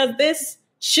boyfriend does this?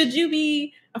 Should you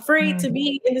be afraid to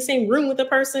be in the same room with a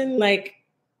person? Like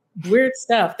weird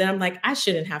stuff that I'm like, I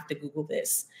shouldn't have to Google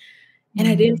this. And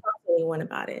I didn't talk to anyone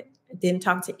about it. I didn't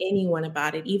talk to anyone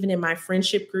about it. Even in my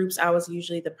friendship groups, I was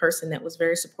usually the person that was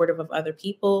very supportive of other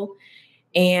people.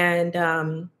 And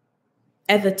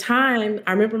at the time,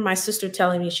 I remember my sister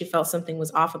telling me she felt something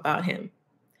was off about him.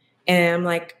 And I'm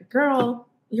like, girl,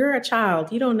 you're a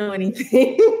child. You don't know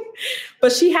anything.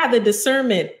 But she had the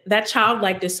discernment, that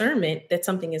childlike discernment that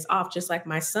something is off, just like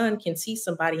my son can see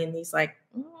somebody and he's like,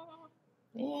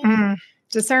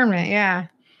 discernment. Yeah.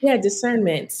 Yeah,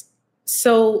 discernment.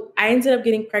 So I ended up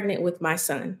getting pregnant with my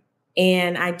son.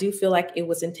 And I do feel like it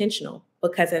was intentional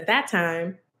because at that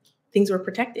time, things were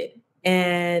protected.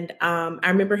 And I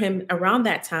remember him around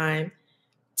that time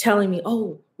telling me,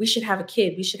 oh, we should have a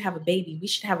kid. We should have a baby. We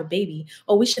should have a baby.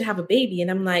 Oh, we should have a baby.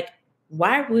 And I'm like,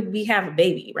 why would we have a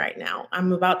baby right now?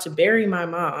 I'm about to bury my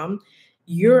mom.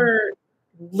 You're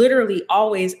literally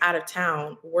always out of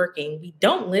town working. We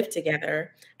don't live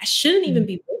together. I shouldn't even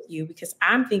be with you because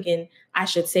I'm thinking I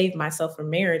should save myself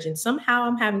from marriage. And somehow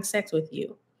I'm having sex with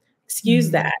you. Excuse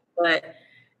that. But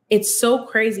it's so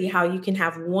crazy how you can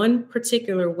have one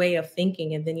particular way of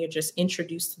thinking and then you're just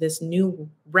introduced to this new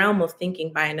realm of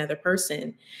thinking by another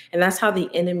person. And that's how the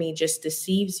enemy just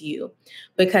deceives you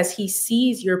because he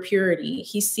sees your purity.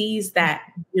 He sees that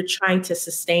you're trying to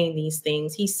sustain these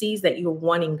things. He sees that you're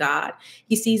wanting God.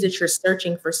 He sees that you're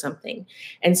searching for something.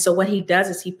 And so what he does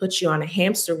is he puts you on a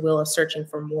hamster wheel of searching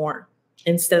for more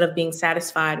instead of being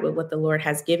satisfied with what the Lord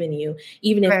has given you,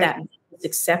 even if that means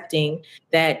accepting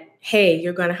that, hey,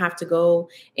 you're going to have to go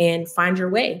and find your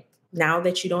way now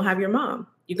that you don't have your mom.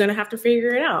 You're going to have to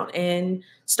figure it out and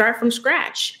start from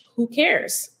scratch. Who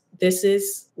cares? This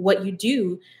is what you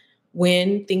do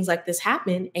when things like this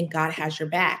happen and God has your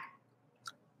back.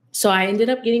 So I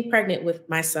ended up getting pregnant with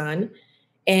my son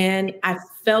and I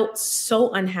felt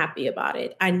so unhappy about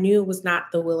it. I knew it was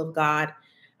not the will of God.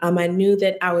 I knew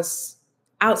that I was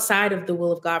outside of the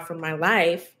will of God for my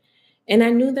life. And I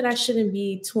knew that I shouldn't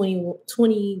be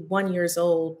 21 years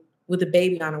old with a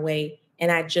baby on the way.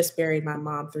 And I just buried my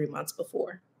mom 3 months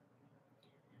before.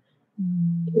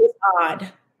 It was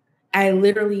odd. I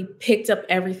literally picked up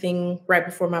everything right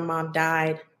before my mom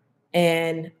died.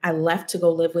 And I left to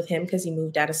go live with him because he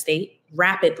moved out of state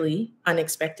rapidly,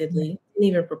 unexpectedly, didn't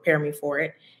even prepare me for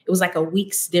it. It was like a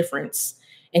week's difference.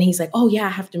 And he's like, oh, yeah, I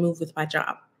have to move with my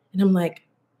job. And I'm like,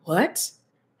 what?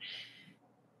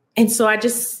 And so I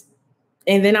just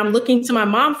And then I'm looking to my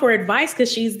mom for advice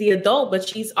because she's the adult, but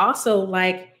she's also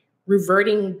like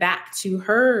reverting back to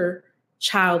her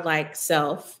childlike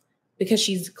self because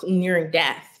she's nearing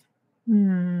death.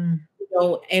 Mm.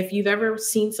 So if you've ever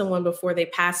seen someone before they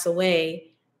pass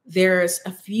away, there's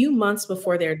a few months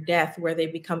before their death where they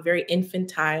become very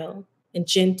infantile and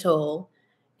gentle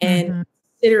and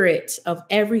considerate of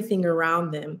everything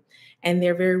around them. And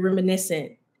they're very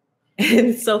reminiscent. And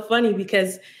it's so funny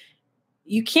because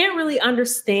you can't really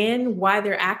understand why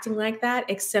they're acting like that,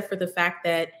 except for the fact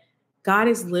that God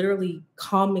is literally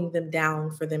calming them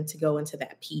down for them to go into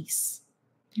that peace.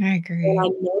 I agree. And I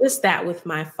noticed that with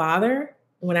my father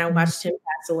when I watched him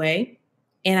pass away.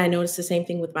 And I noticed the same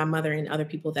thing with my mother and other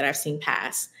people that I've seen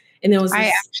pass. And there was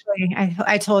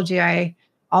I told you I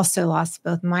also lost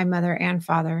both my mother and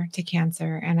father to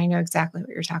cancer. And I know exactly what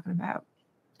you're talking about.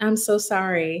 I'm so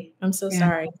sorry. I'm so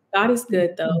sorry. God is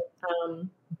good though.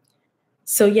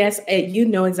 So yes, you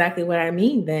know exactly what I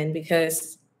mean then,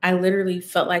 because I literally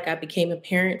felt like I became a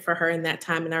parent for her in that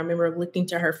time. And I remember looking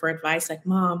to her for advice, like,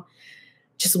 Mom,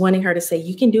 just wanting her to say,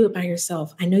 you can do it by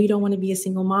yourself. I know you don't want to be a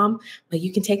single mom, but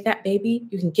you can take that baby.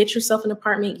 You can get yourself an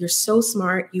apartment. You're so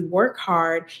smart. You work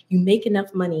hard. You make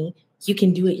enough money. You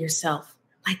can do it yourself.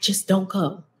 Like, just don't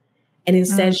go. And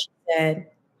instead she said,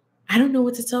 I don't know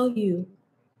what to tell you.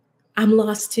 I'm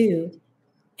lost too.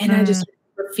 And I just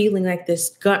remember feeling like this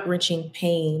gut-wrenching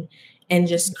pain and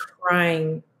just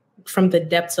crying from the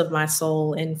depths of my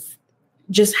soul and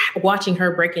just watching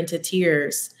her break into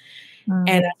tears.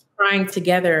 And I'm crying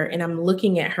together and I'm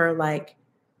looking at her like,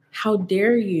 how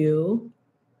dare you,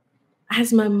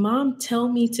 as my mom, tell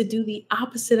me to do the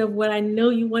opposite of what I know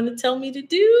you want to tell me to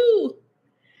do.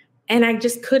 And I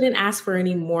just couldn't ask for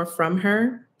any more from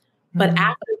her. But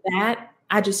after that,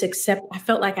 I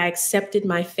felt like I accepted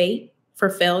my fate for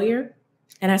failure.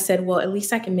 And I said, well, at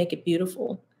least I can make it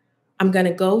beautiful. I'm going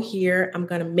to go here. I'm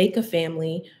going to make a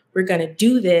family. We're going to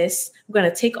do this. I'm going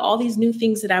to take all these new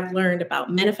things that I've learned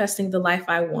about manifesting the life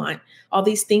I want, all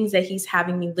these things that he's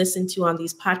having me listen to on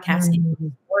these podcasts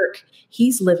and work.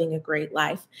 He's living a great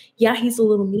life. Yeah, he's a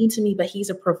little mean to me, but he's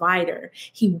a provider.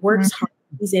 He works hard.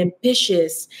 He's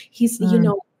ambitious. He's,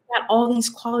 got all these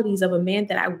qualities of a man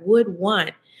that I would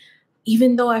want,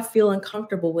 even though I feel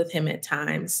uncomfortable with him at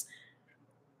times.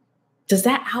 Does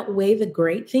that outweigh the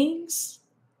great things?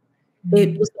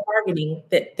 It was the bargaining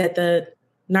that the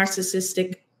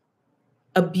narcissistic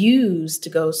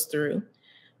abused goes through,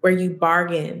 where you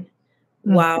bargain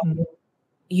while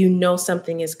you know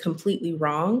something is completely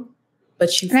wrong,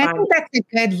 but you And find. I think that's a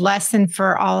good lesson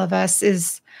for all of us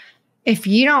is if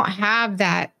you don't have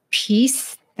that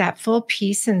peace, that full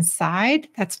peace inside,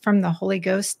 that's from the Holy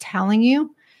Ghost telling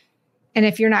you. And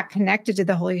if you're not connected to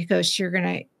the Holy Ghost,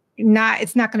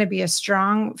 it's not going to be a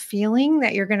strong feeling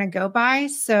that you're going to go by.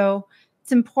 So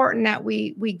it's important that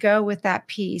we go with that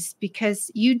peace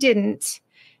because you didn't,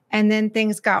 and then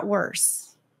things got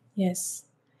worse. Yes.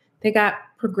 They got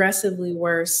progressively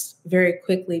worse very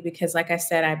quickly because, like I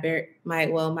said, my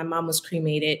mom was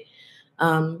cremated.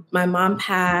 My mom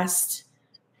passed.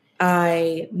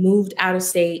 I moved out of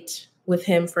state with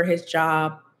him for his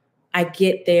job. I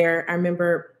get there. I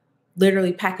remember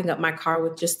literally packing up my car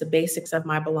with just the basics of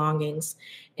my belongings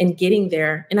and getting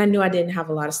there. And I knew I didn't have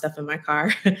a lot of stuff in my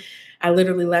car. I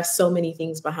literally left so many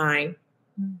things behind.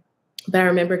 But I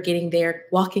remember getting there,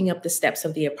 walking up the steps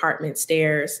of the apartment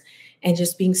stairs and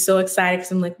just being so excited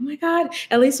because I'm like, oh my God,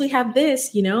 at least we have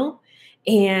this,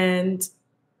 And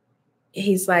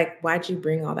he's like, why'd you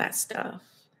bring all that stuff?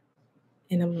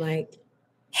 And I'm like,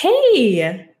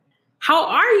 hey, how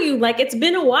are you? Like, it's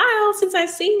been a while since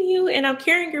I've seen you and I'm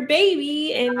carrying your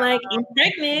baby and like, I'm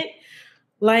pregnant.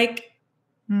 Like,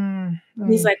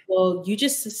 he's like, well, you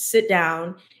just sit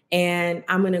down and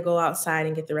I'm going to go outside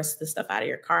and get the rest of the stuff out of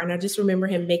your car. And I just remember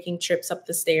him making trips up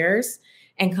the stairs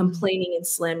and complaining and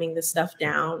slamming the stuff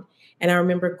down. And I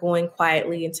remember going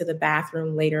quietly into the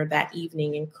bathroom later that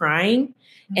evening and crying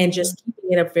and just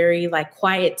keeping it a very like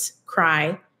quiet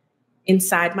cry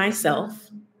inside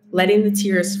myself, letting the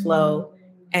tears flow,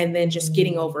 and then just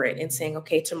getting over it and saying,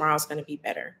 okay, tomorrow's going to be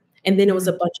better. And then it was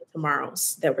a bunch of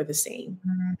tomorrows that were the same.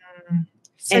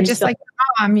 So just like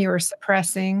your mom, you were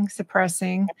suppressing,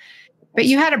 but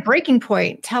you had a breaking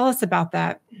point. Tell us about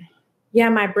that. Yeah,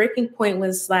 my breaking point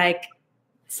was like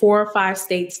 4 or 5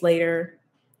 states later,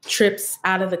 trips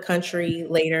out of the country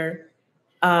later,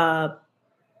 love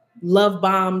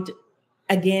bombed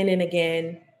again and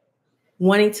again,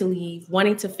 wanting to leave,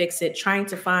 wanting to fix it, trying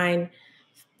to find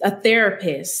a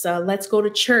therapist. Let's go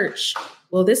to church.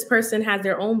 Well, this person has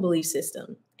their own belief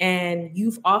system and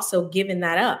you've also given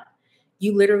that up.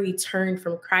 You literally turned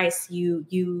from Christ.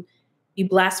 You you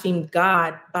blasphemed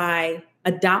God by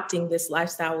adopting this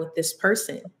lifestyle with this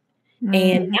person.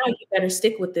 And Mm. now you better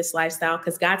stick with this lifestyle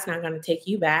because God's not going to take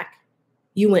you back.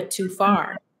 You went too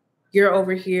far. You're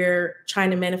over here trying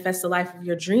to manifest the life of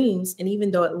your dreams. And even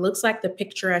though it looks like the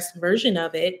picturesque version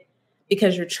of it,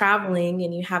 because you're traveling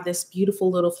and you have this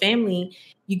beautiful little family,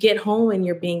 you get home and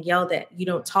you're being yelled at. You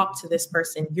don't talk to this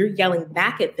person. You're yelling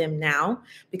back at them now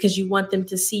because you want them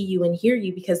to see you and hear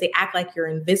you because they act like you're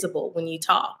invisible when you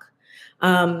talk.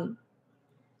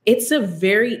 It's a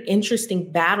very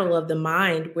interesting battle of the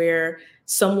mind where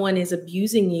someone is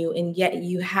abusing you and yet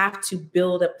you have to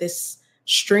build up this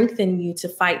strength in you to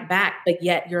fight back, but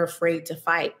yet you're afraid to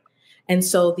fight. And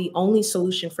so the only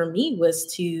solution for me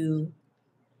was to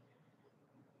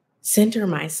center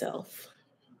myself.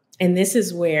 And this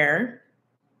is where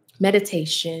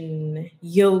meditation,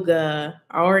 yoga,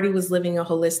 I already was living a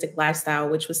holistic lifestyle,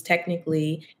 which was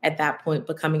technically at that point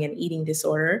becoming an eating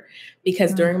disorder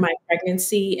because during my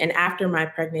pregnancy and after my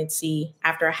pregnancy,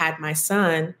 after I had my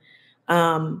son,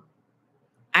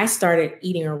 I started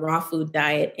eating a raw food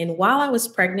diet. And while I was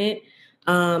pregnant,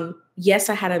 yes,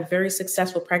 I had a very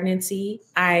successful pregnancy.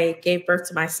 I gave birth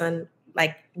to my son,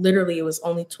 like literally it was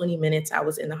only 20 minutes I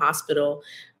was in the hospital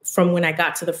from when I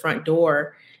got to the front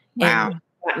door. Wow.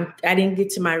 And I didn't get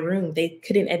to my room. They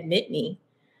couldn't admit me.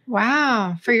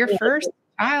 Wow. For your first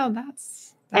child,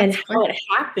 that's and great. how it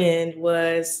happened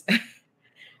was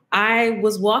I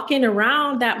was walking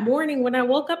around that morning when I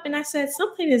woke up and I said,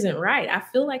 something isn't right. I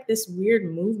feel like this weird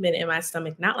movement in my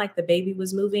stomach, not like the baby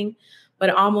was moving,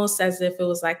 but almost as if it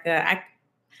was like the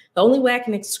only way I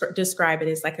can describe it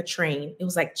is like a train. It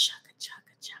was like chugga,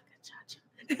 chugga,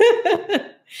 chugga,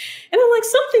 chugga. And I'm like,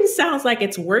 something sounds like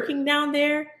it's working down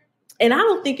there. And I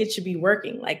don't think it should be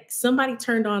working. Like somebody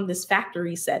turned on this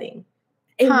factory setting.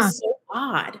 It was so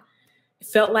odd. It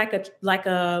felt like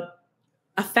a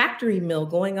factory mill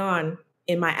going on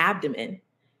in my abdomen.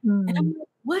 And I'm like,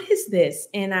 what is this?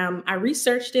 And I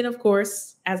researched it, of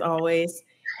course, as always.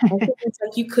 It's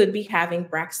like you could be having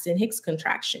Braxton Hicks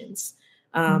contractions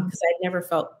because I never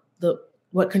felt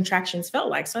what contractions felt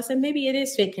like. So I said, maybe it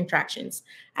is fake contractions.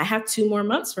 I have 2 more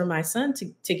months for my son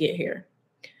to get here.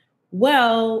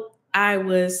 Well, I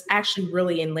was actually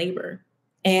really in labor.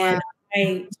 And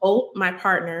I told my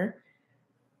partner,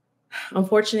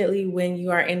 unfortunately, when you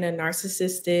are in a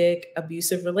narcissistic,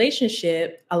 abusive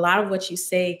relationship, a lot of what you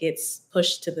say gets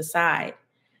pushed to the side.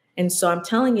 And so I'm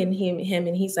telling him,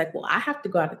 and he's like, well, I have to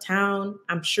go out of town.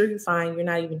 I'm sure you're fine. You're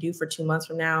not even due for 2 months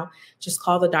from now. Just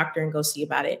call the doctor and go see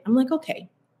about it. I'm like, okay,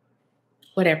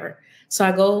 whatever. So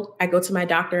I go to my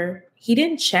doctor. He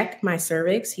didn't check my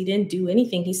cervix. He didn't do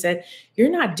anything. He said, you're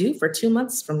not due for 2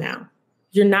 months from now.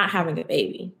 You're not having a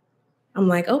baby. I'm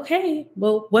like, okay,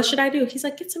 well, what should I do? He's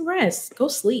like, get some rest, go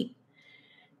sleep.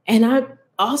 And I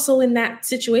also in that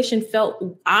situation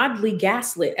felt oddly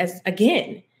gaslit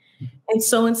again. And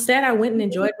so instead I went and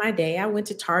enjoyed my day. I went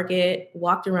to Target,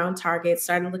 walked around Target,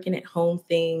 started looking at home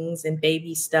things and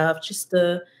baby stuff just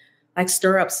to like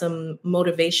stir up some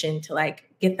motivation to like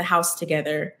get the house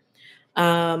together.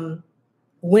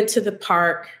 Went to the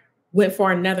park, went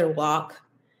for another walk,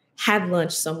 had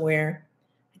lunch somewhere.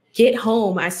 Get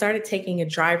home, I started taking a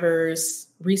driver's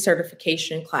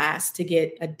recertification class to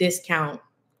get a discount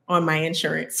on my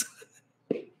insurance.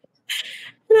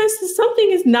 And I said,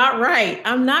 something is not right.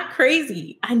 I'm not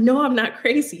crazy. I know I'm not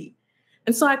crazy.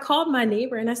 And so I called my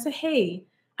neighbor and I said, hey,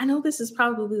 I know this is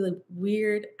probably like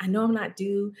weird. I know I'm not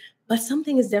due, but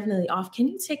something is definitely off. Can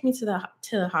you take me to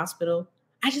the hospital?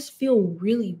 I just feel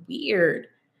really weird.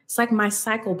 It's like my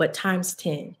cycle, but times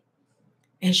 10.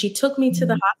 And she took me to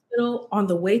the hospital. On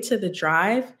the way to the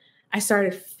drive, I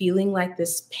started feeling like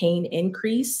this pain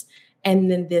increase.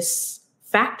 And then this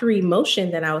factory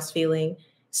motion that I was feeling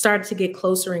started to get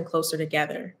closer and closer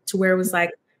together to where it was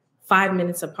like 5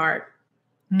 minutes apart.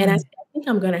 And I said, I think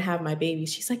I'm going to have my baby.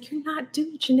 She's like, you're not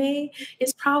due, Janae.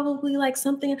 It's probably like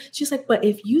something. She's like, but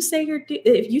if you say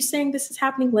if you saying this is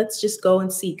happening, let's just go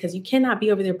and see, because you cannot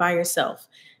be over there by yourself.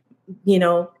 You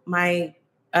know, my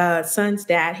son's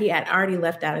dad, he had already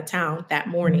left out of town that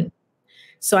morning.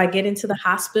 So I get into the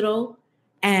hospital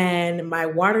and my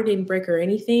water didn't break or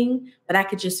anything, but I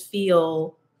could just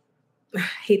feel, I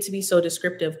hate to be so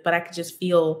descriptive, but I could just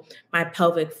feel my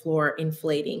pelvic floor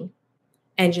inflating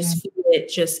and just feel it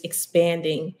just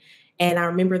expanding. And I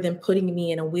remember them putting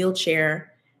me in a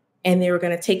wheelchair and they were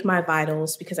going to take my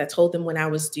vitals because I told them when I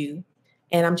was due.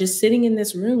 And I'm just sitting in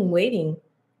this room waiting,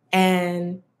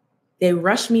 and they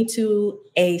rushed me to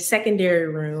a secondary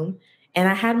room, and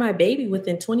I had my baby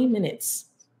within 20 minutes.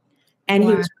 And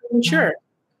he was premature.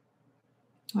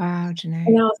 Wow, And Janae.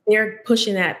 I was there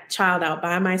pushing that child out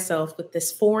by myself with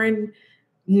this foreign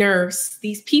nurse.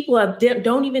 These people I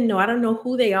don't even know. I don't know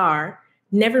who they are.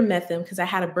 Never met them because I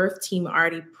had a birth team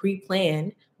already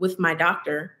pre-planned with my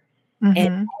doctor. And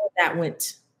Mm-hmm. all of that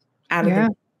went out of the Yeah.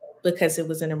 because it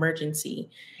was an emergency.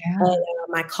 Yeah.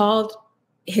 And I called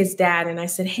his dad and I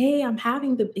said, hey, I'm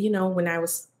having when I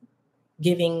was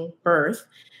giving birth,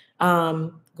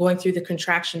 going through the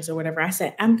contractions or whatever, I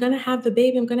said, I'm going to have the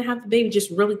baby. I'm going to have the baby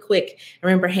just really quick. I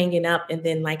remember hanging up and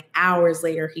then like hours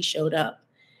later, he showed up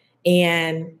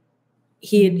and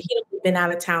he'd been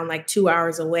out of town like 2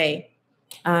 hours away.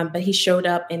 But he showed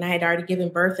up and I had already given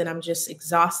birth and I'm just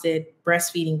exhausted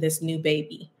breastfeeding this new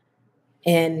baby.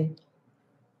 And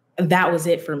that was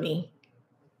it for me.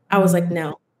 I was like,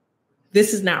 no,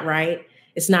 this is not right.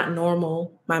 It's not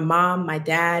normal. My mom, my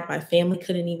dad, my family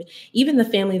couldn't even the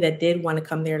family that did want to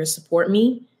come there to support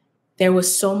me, there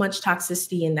was so much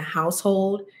toxicity in the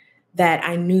household that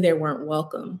I knew they weren't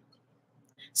welcome.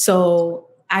 So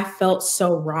I felt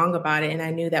so wrong about it. And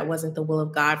I knew that wasn't the will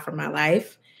of God for my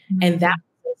life. And that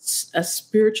was a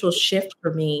spiritual shift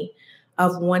for me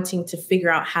of wanting to figure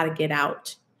out how to get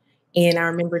out. And I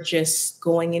remember just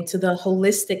going into the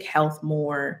holistic health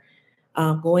more,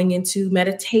 going into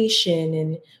meditation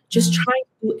and just trying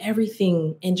to do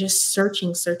everything and just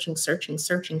searching, feeling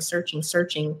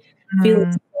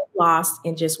so lost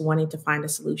and just wanting to find a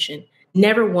solution.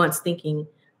 Never once thinking,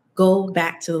 go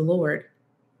back to the Lord.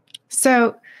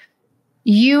 So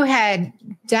you had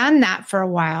done that for a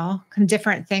while,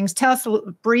 different things. Tell us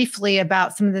briefly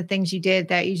about some of the things you did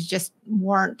that you just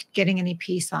weren't getting any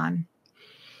peace on.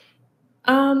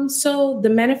 So the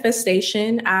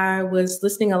manifestation, I was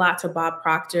listening a lot to Bob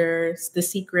Proctor's The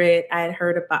Secret. I had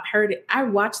heard it. I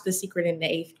watched The Secret in the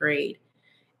 8th grade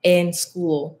in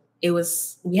school.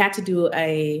 We had to do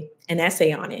an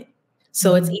essay on it.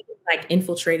 So it's even like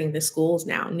infiltrating the schools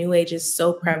now. New Age is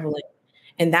so prevalent.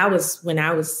 And that was when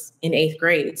I was in 8th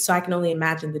grade. So I can only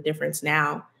imagine the difference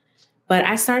now. But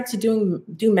I started to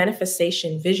do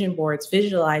manifestation, vision boards,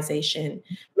 visualization,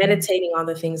 meditating on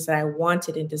the things that I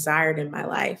wanted and desired in my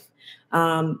life.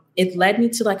 It led me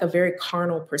to like a very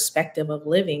carnal perspective of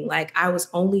living. Like I was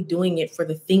only doing it for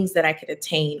the things that I could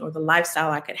attain or the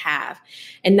lifestyle I could have.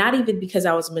 And not even because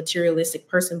I was a materialistic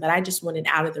person, but I just wanted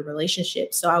out of the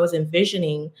relationship. So I was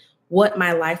envisioning what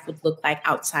my life would look like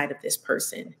outside of this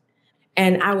person.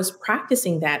 And I was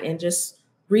practicing that and just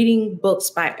reading books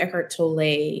by Eckhart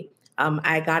Tolle.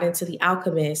 I got into The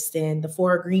Alchemist and The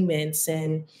Four Agreements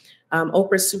and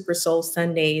Oprah's Super Soul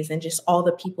Sundays and just all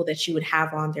the people that she would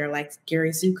have on there, like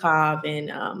Gary Zukov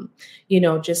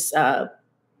and, just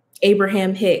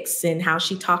Abraham Hicks and how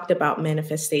she talked about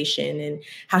manifestation and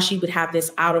how she would have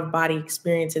this out of body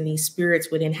experience and these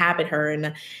spirits would inhabit her. And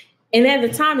at the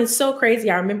time, it's so crazy.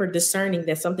 I remember discerning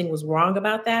that something was wrong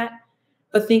about that,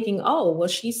 but thinking, oh, well,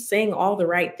 she's saying all the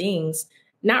right things,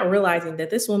 not realizing that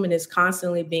this woman is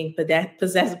constantly being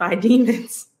possessed by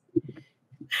demons.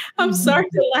 I'm sorry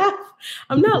to laugh.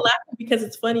 I'm not laughing because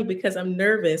it's funny, because I'm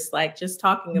nervous, like just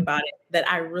talking about it,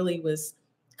 that I really was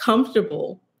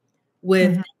comfortable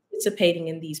with participating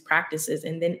in these practices.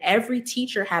 And then every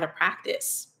teacher had a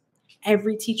practice.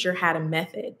 Every teacher had a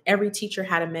method. Every teacher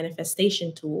had a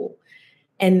manifestation tool.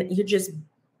 And you're just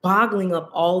boggling up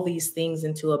all these things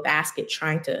into a basket,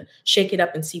 trying to shake it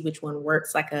up and see which one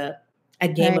works, like a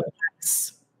game of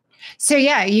chess. So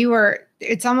yeah,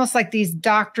 it's almost like these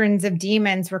doctrines of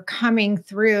demons were coming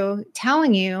through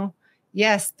telling you,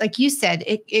 yes, like you said,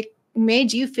 it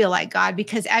made you feel like God,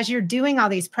 because as you're doing all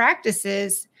these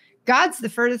practices, God's the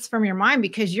furthest from your mind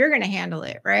because you're going to handle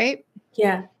it, right?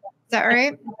 Yeah. Is that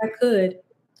right?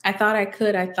 I thought I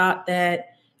could. I thought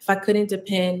that if I couldn't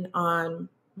depend on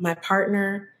my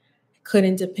partner,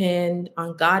 couldn't depend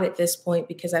on God at this point,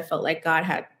 because I felt like God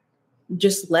had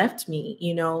just left me.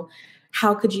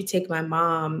 How could you take my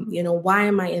mom? Why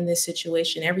am I in this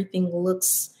situation? Everything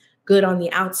looks good on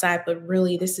the outside, but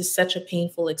really this is such a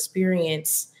painful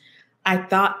experience. I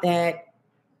thought that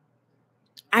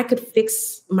I could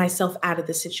fix myself out of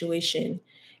the situation.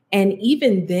 And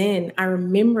even then, I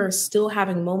remember still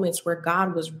having moments where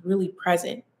God was really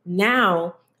present.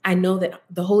 Now I know that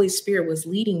the Holy Spirit was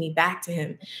leading me back to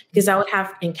him, because I would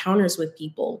have encounters with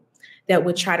people that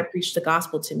would try to preach the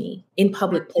gospel to me in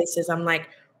public places. I'm like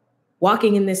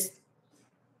walking in this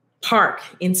park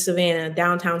in Savannah,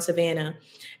 downtown Savannah.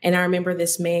 And I remember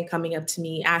this man coming up to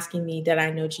me asking me, did I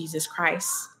know Jesus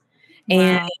Christ? Wow.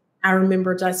 And I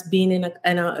remember just being in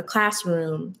a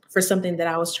classroom for something that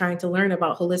I was trying to learn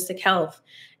about holistic health.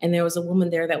 And there was a woman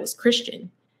there that was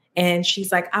Christian. And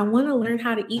she's like, I want to learn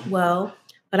how to eat well,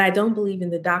 but I don't believe in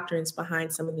the doctrines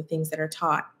behind some of the things that are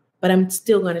taught. but I'm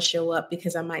still going to show up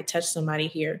because I might touch somebody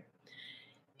here.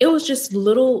 It was just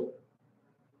little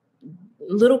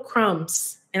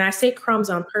crumbs. And I say crumbs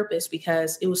on purpose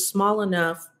because it was small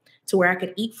enough to where I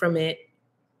could eat from it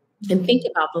and think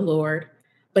about the Lord,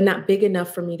 but not big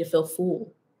enough for me to feel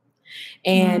full.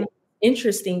 And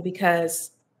interesting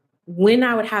because when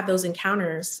I would have those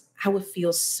encounters, I would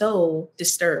feel so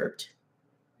disturbed.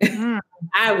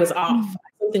 I was off.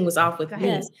 Something was off with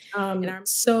me.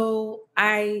 So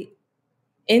I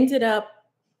ended up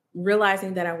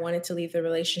realizing that I wanted to leave the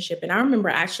relationship. And I remember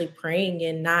actually praying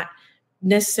and not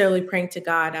necessarily praying to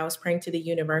God. I was praying to the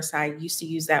universe. I used to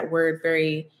use that word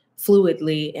very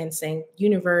fluidly and saying,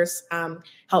 universe,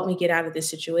 help me get out of this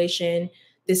situation.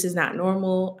 This is not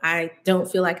normal. I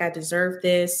don't feel like I deserve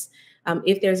this.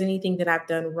 If there's anything that I've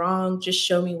done wrong, just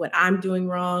show me what I'm doing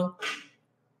wrong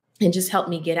and just help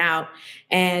me get out.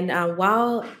 And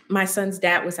while my son's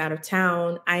dad was out of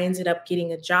town, I ended up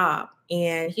getting a job.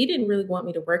 And he didn't really want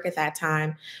me to work at that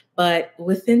time. But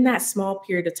within that small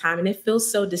period of time, and it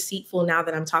feels so deceitful now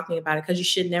that I'm talking about it, because you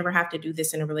should never have to do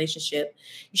this in a relationship.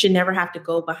 You should never have to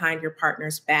go behind your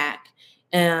partner's back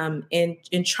and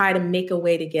try to make a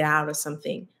way to get out of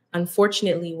something.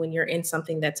 Unfortunately, when you're in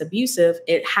something that's abusive,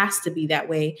 it has to be that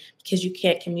way because you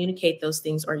can't communicate those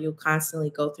things or you'll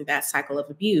constantly go through that cycle of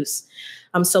abuse.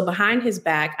 So behind his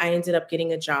back, I ended up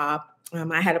getting a job.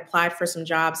 I had applied for some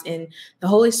jobs and the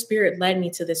Holy Spirit led me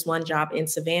to this one job in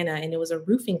Savannah, and it was a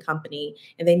roofing company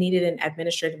and they needed an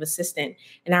administrative assistant.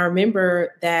 And I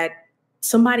remember that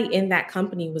somebody in that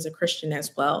company was a Christian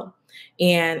as well.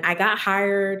 And I got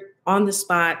hired on the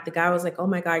spot. The guy was like, "Oh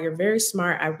my God, you're very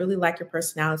smart. I really like your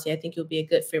personality. I think you'll be a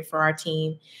good fit for our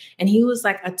team." And he was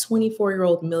like a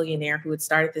 24-year-old millionaire who had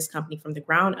started this company from the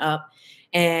ground up.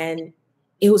 And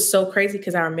it was so crazy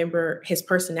because I remember his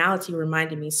personality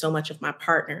reminded me so much of my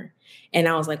partner. And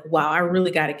I was like, wow, I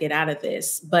really got to get out of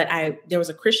this. But there was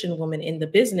a Christian woman in the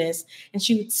business and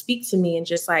she would speak to me and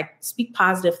just like speak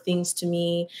positive things to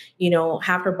me,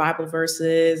 have her Bible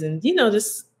verses and,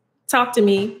 just talk to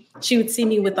me. She would see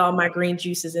me with all my green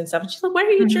juices and stuff. And she's like, "What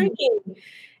are you drinking?"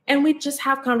 And we'd just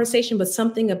have conversation. But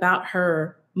something about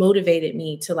her motivated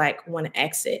me to like want to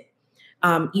exit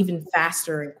even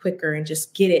faster and quicker and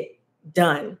just get it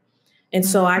done. And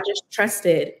so I just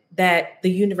trusted that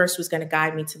the universe was going to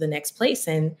guide me to the next place.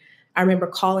 And I remember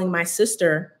calling my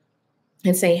sister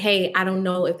and saying, "Hey, I don't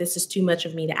know if this is too much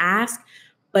of me to ask,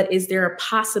 but is there a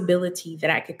possibility that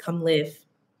I could come live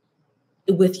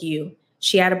with you?"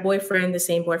 She had a boyfriend, the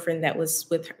same boyfriend that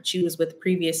she was with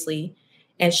previously.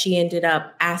 And she ended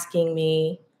up asking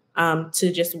me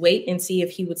to just wait and see if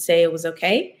he would say it was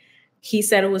okay. He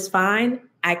said it was fine.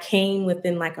 I came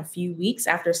within like a few weeks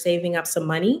after saving up some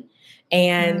money.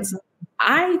 And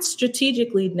I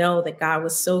strategically know that God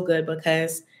was so good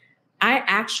because I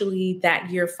actually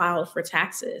that year filed for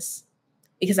taxes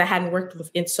because I hadn't worked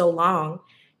in so long.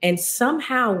 And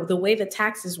somehow the way the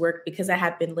taxes worked, because I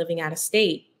had been living out of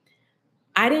state,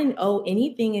 I didn't owe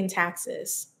anything in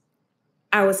taxes.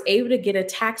 I was able to get a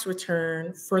tax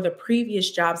return for the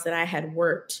previous jobs that I had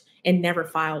worked and never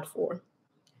filed for.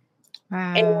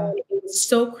 Wow. And it was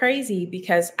so crazy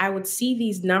because I would see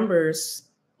these numbers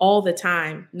all the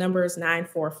time, numbers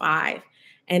 945.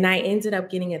 And I ended up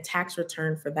getting a tax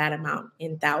return for that amount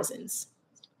in thousands.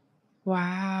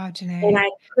 Wow, Janae. And I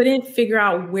couldn't figure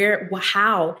out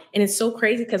how. And it's so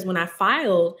crazy because when I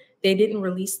filed, they didn't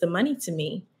release the money to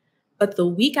me. But the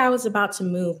week I was about to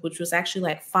move, which was actually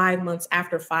like 5 months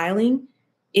after filing,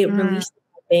 it released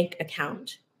my bank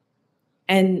account.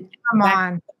 And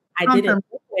I didn't know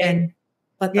it,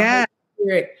 but the Holy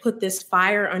Spirit put this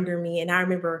fire under me. And I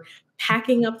remember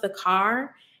packing up the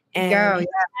car and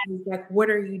he's like, "What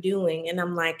are you doing?" And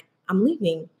I'm like, "I'm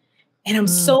leaving." And I'm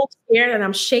so scared and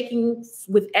I'm shaking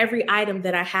with every item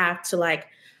that I have to like,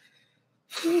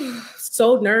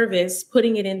 so nervous,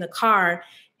 putting it in the car.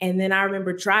 And then I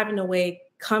remember driving away,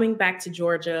 coming back to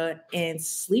Georgia and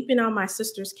sleeping on my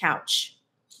sister's couch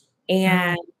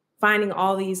and finding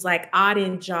all these like odd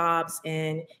end jobs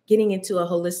and getting into a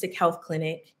holistic health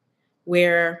clinic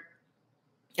where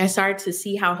I started to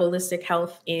see how holistic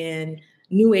health and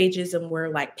New Ageism were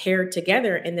like paired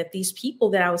together, and that these people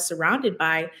that I was surrounded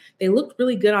by, they looked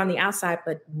really good on the outside,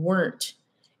 but weren't.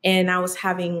 And I was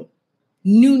having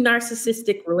new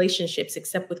narcissistic relationships,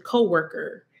 except with a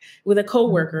coworker,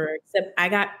 except I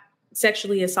got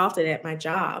sexually assaulted at my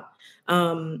job.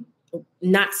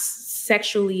 Not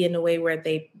sexually in a way where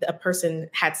a person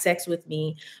had sex with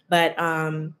me, but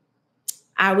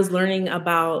I was learning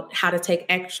about how to take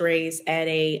x-rays at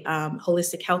a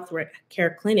holistic health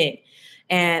care clinic.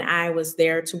 And I was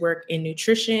there to work in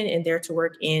nutrition and there to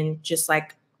work in just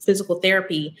like physical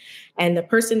therapy. And the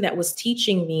person that was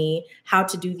teaching me how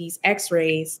to do these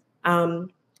x-rays,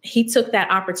 he took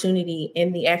that opportunity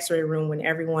in the x-ray room when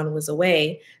everyone was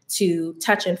away to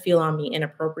touch and feel on me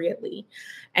inappropriately.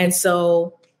 And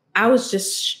so I was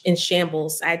just in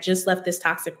shambles. I just left this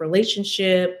toxic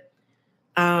relationship.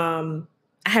 I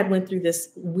had went through this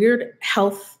weird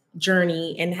health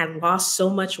journey and had lost so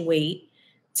much weight,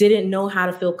 didn't know how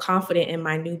to feel confident in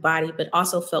my new body, but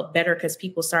also felt better because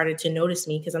people started to notice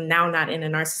me because I'm now not in a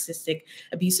narcissistic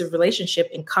abusive relationship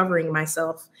and covering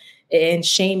myself and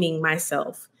shaming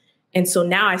myself. And so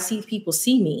now I see people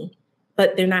see me,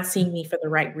 but they're not seeing me for the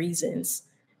right reasons.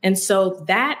 And so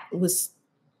that was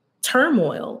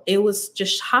turmoil. It was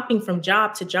just hopping from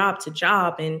job to job to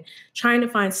job and trying to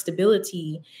find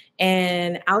stability.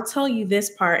 And I'll tell you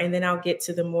this part, and then I'll get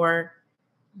to the more,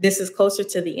 this is closer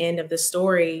to the end of the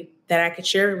story that I could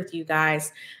share with you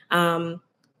guys. 3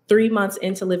 months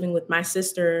into living with my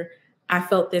sister, I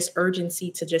felt this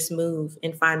urgency to just move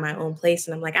and find my own place.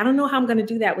 And I'm like, I don't know how I'm going to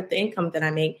do that with the income that I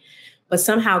make, but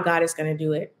somehow God is going to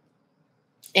do it.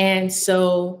 And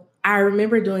so I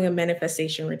remember doing a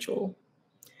manifestation ritual.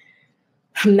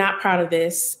 I'm not proud of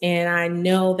this. And I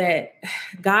know that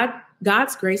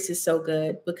God's grace is so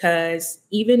good, because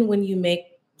even when you make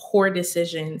poor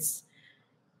decisions,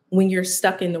 when you're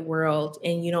stuck in the world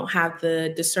and you don't have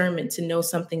the discernment to know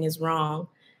something is wrong,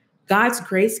 God's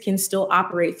grace can still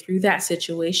operate through that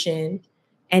situation,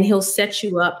 and he'll set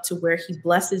you up to where he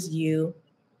blesses you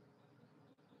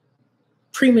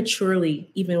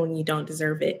prematurely, even when you don't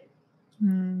deserve it.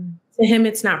 To him,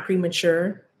 it's not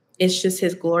premature. It's just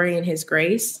his glory and his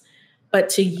grace. But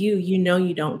to you, you know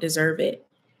you don't deserve it.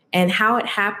 And how it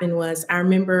happened was, I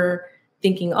remember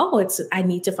thinking, I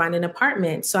need to find an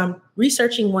apartment. So I'm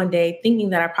researching one day,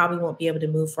 thinking that I probably won't be able to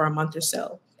move for a month or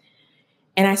so.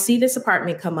 And I see this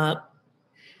apartment come up.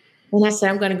 And I said,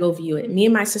 I'm going to go view it. Me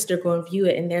and my sister go and view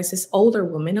it. And there's this older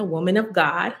woman, a woman of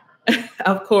God,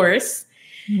 of course.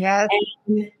 Yes.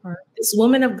 And this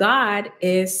woman of God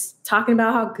is talking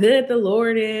about how good the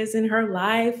Lord is in her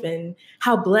life and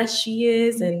how blessed she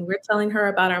is. And we're telling her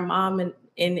about our mom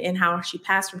and how she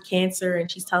passed from cancer. And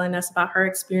she's telling us about her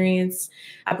experience.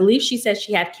 I believe she said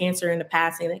she had cancer in the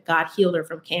past and that God healed her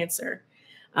from cancer.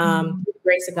 With the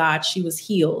grace of God, she was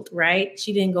healed, right?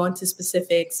 She didn't go into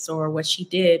specifics or what she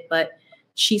did, but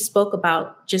she spoke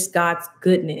about just God's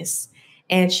goodness.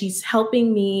 And she's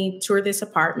helping me tour this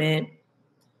apartment.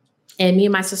 And me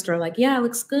and my sister are like, yeah, it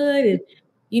looks good. And,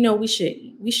 we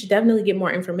should definitely get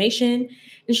more information.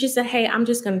 And she said, hey, I'm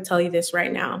just going to tell you this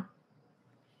right now.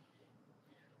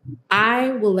 I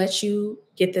will let you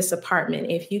get this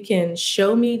apartment if you can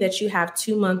show me that you have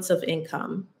 2 months of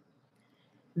income,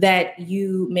 that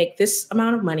you make this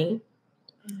amount of money.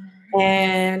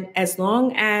 And as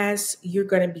long as you're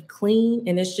going to be clean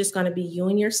and it's just going to be you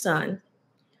and your son,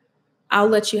 I'll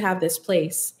let you have this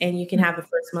place, and you can have the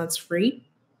first month's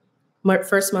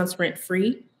rent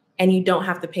free, and you don't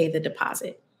have to pay the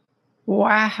deposit.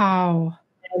 Wow.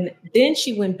 And then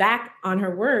she went back on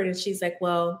her word, and she's like,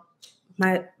 well,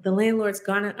 the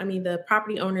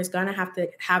property owner is gonna have to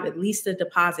have at least a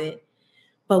deposit,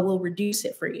 but we'll reduce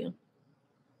it for you.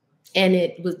 And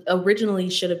it was originally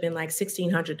should have been like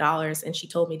 $1,600, and she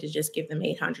told me to just give them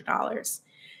 $800.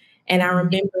 And I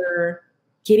remember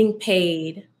getting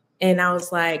paid, and I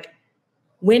was like,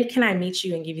 when can I meet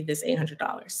you and give you this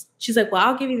 $800? She's like, well,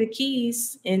 I'll give you the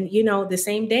keys. And, the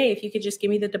same day, if you could just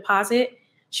give me the deposit.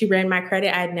 She ran my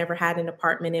credit. I had never had an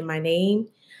apartment in my name.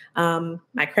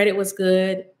 My credit was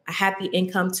good. I had the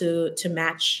income to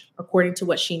match according to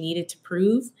what she needed to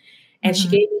prove. And she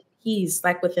gave me the keys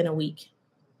like within a week.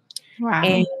 Wow.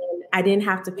 And I didn't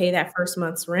have to pay that first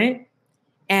month's rent.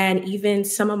 And even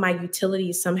some of my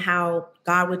utilities, somehow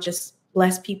God would just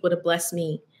bless people to bless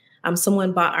me.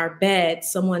 Someone bought our bed.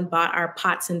 Someone bought our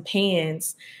pots and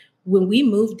pans. When we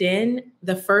moved in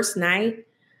the first night,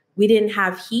 we didn't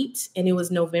have heat, and it was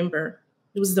November.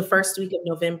 It was the first week of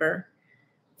November.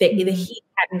 The heat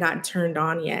hadn't gotten turned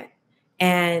on yet.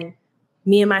 And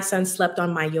me and my son slept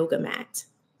on my yoga mat.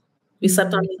 We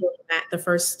slept on the yoga mat the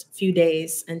first few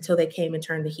days until they came and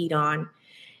turned the heat on.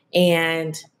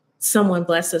 And someone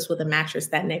blessed us with a mattress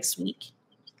that next week.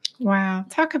 Wow.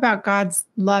 Talk about God's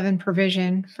love and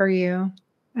provision for you.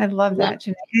 I love that,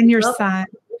 Janae, and your son.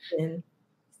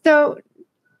 So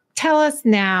tell us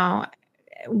now,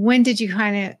 when did you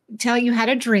you had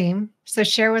a dream? So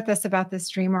share with us about this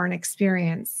dream or an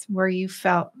experience where you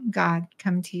felt God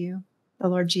come to you, the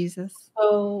Lord Jesus.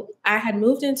 So I had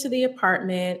moved into the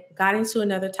apartment, got into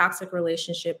another toxic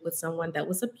relationship with someone that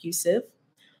was abusive.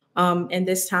 And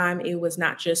this time it was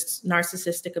not just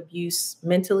narcissistic abuse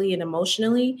mentally and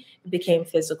emotionally, it became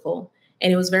physical.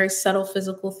 And it was very subtle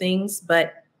physical things,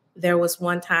 but there was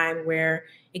one time where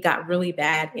it got really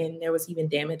bad and there was even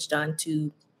damage done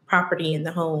to property in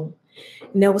the home.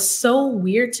 And that was so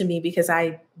weird to me because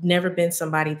I'd never been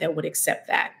somebody that would accept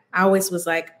that. I always was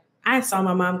like, I saw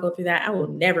my mom go through that. I will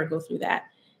never go through that.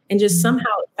 And just somehow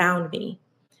it found me.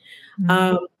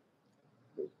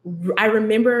 I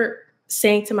remember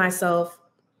saying to myself,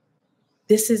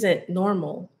 this isn't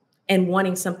normal, and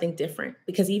wanting something different,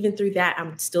 because even through that,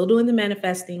 I'm still doing the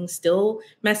manifesting, still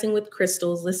messing with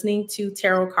crystals, listening to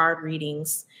tarot card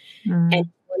readings, and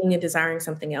wanting and desiring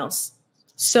something else.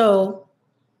 So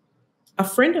a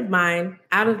friend of mine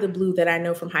out of the blue that I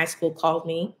know from high school called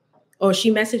me, or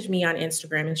she messaged me on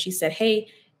Instagram and she said, hey,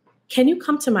 can you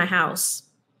come to my house?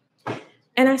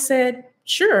 And I said,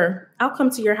 sure, I'll come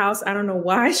to your house. I don't know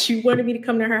why she wanted me to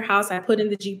come to her house. I put in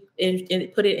the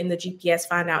put it in the GPS,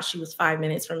 find out she was 5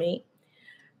 minutes from me.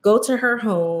 Go to her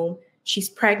home. She's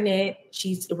pregnant.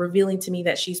 She's revealing to me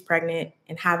that she's pregnant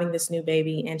and having this new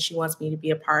baby, and she wants me to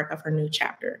be a part of her new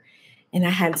chapter. And I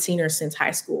hadn't seen her since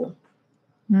high school.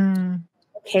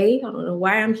 Okay, I don't know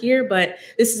why I'm here, but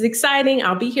this is exciting.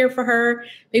 I'll be here for her.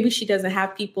 Maybe she doesn't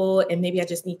have people, and maybe I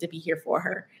just need to be here for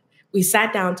her. We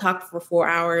sat down, talked for 4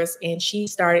 hours, and she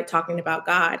started talking about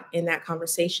God in that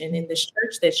conversation in this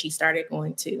church that she started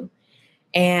going to.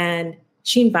 And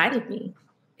she invited me.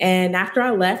 And after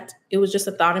I left, it was just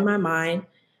a thought in my mind.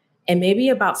 And maybe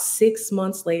about 6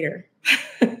 months later,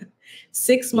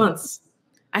 6 months,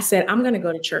 I said, I'm going to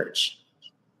go to church.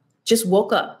 Just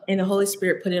woke up and the Holy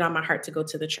Spirit put it on my heart to go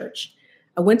to the church.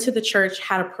 I went to the church,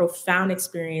 had a profound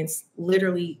experience,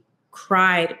 literally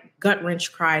cried,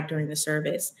 gut-wrench cried during the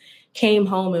service. Came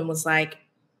home and was like,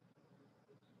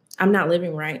 I'm not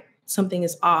living right. Something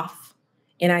is off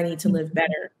and I need to live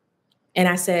better. And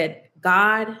I said,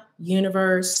 God,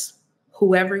 universe,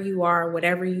 whoever you are,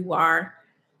 whatever you are,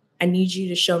 I need you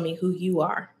to show me who you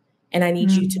are. And I need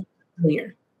you to be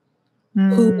clear.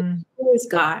 Who is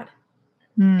God?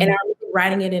 And I remember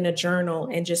writing it in a journal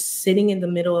and just sitting in the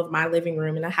middle of my living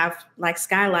room. And I have like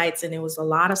skylights and it was a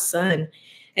lot of sun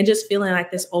and just feeling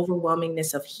like this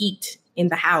overwhelmingness of heat in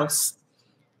the house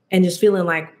and just feeling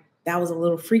like that was a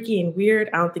little freaky and weird.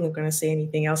 I don't think I'm going to say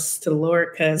anything else to the Lord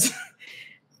because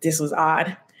this was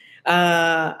odd.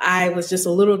 I was just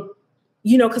a little,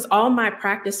 because all my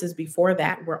practices before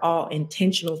that were all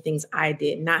intentional things I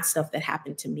did, not stuff that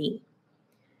happened to me.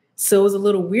 So it was a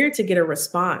little weird to get a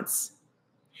response.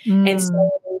 And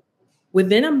so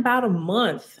within about a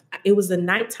month, it was the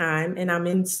nighttime and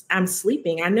I'm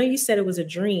sleeping. I know you said it was a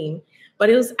dream, but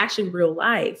it was actually real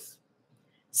life.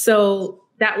 So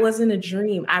that wasn't a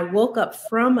dream. I woke up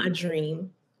from a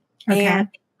dream and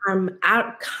I'm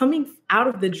coming out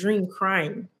of the dream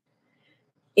crying.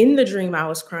 In the dream, I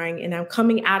was crying and I'm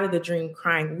coming out of the dream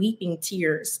crying, weeping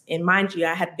tears. And mind you,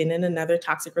 I had been in another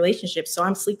toxic relationship. So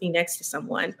I'm sleeping next to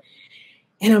someone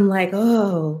and I'm like,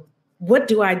 oh, what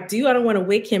do? I don't want to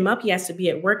wake him up. He has to be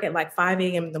at work at like 5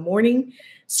 a.m. in the morning.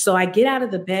 So I get out of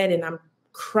the bed and I'm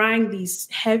crying these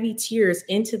heavy tears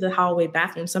into the hallway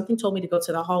bathroom. Something told me to go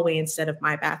to the hallway instead of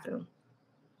my bathroom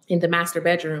in the master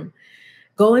bedroom.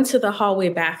 Go into the hallway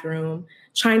bathroom,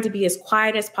 trying to be as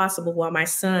quiet as possible while my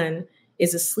son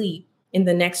is asleep in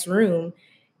the next room.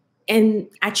 And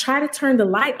I tried to turn the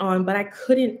light on, but I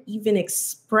couldn't even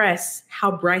express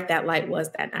how bright that light was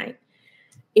that night.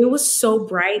 It was so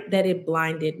bright that it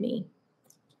blinded me.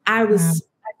 I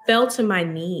fell to my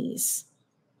knees.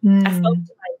 I fell to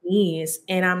my knees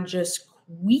and I'm just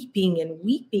weeping and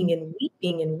weeping and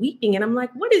weeping and weeping. And I'm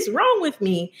like, what is wrong with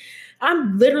me?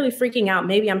 I'm literally freaking out.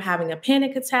 Maybe I'm having a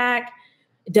panic attack.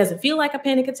 It doesn't feel like a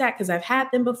panic attack because I've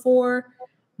had them before.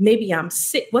 Maybe I'm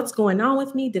sick. What's going on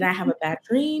with me? Did I have a bad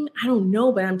dream? I don't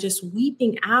know, but I'm just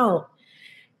weeping out.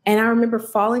 And I remember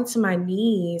falling to my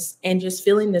knees and just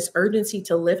feeling this urgency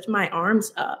to lift my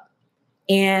arms up.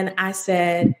 And I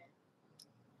said,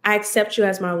 I accept you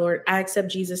as my Lord. I accept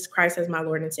Jesus Christ as my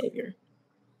Lord and Savior.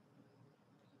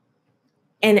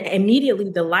 And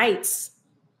immediately the lights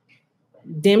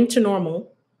dimmed to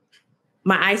normal.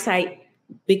 My eyesight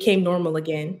became normal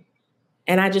again.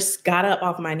 And I just got up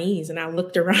off my knees and I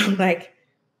looked around like,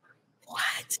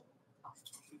 what?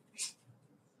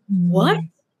 What?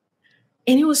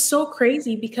 And it was so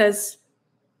crazy because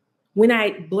when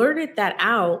I blurted that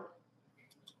out,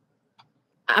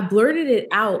 I blurted it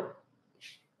out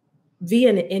via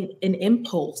an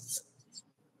impulse.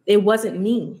 It wasn't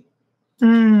me.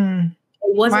 It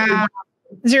wasn't. Wow.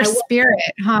 It was your spirit,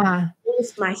 huh? It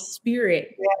was my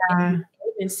spirit. Yeah.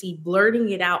 Agency blurting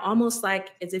it out, almost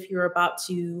like as if you're about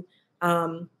to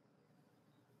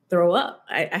throw up.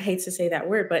 I hate to say that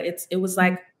word, but it was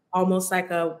like almost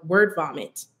like a word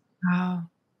vomit. Wow.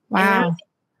 And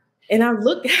Wow. I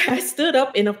looked, I stood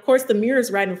up, and of course the mirror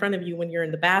is right in front of you when you're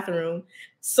in the bathroom.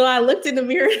 So I looked in the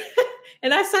mirror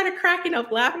and I started cracking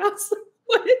up laughing. I was like,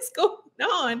 what is going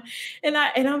on? And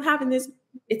I'm having this,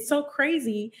 it's so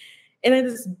crazy. And then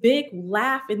this big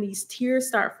laugh and these tears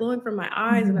start flowing from my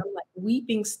eyes, and I'm like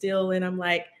weeping still. And I'm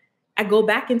like, I go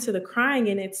back into the crying,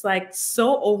 and it's like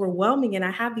so overwhelming. And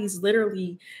I have these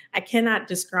literally, I cannot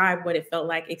describe what it felt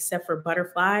like except for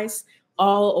butterflies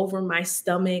all over my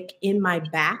stomach, in my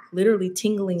back, literally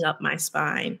tingling up my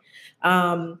spine.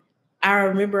 I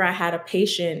remember I had a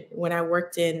patient when I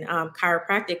worked in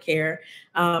chiropractic care.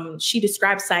 She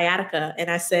described sciatica,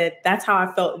 and I said, that's how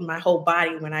I felt in my whole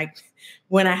body when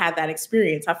I had that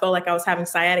experience. I felt like I was having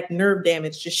sciatic nerve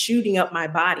damage just shooting up my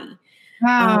body.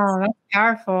 Wow, that's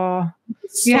powerful.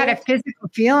 You had a physical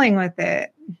feeling with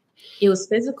it. It was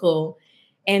physical.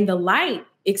 And the light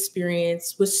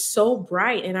experience was so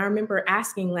bright. And I remember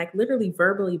asking, like literally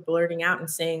verbally blurting out and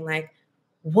saying, like,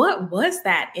 what was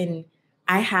that? And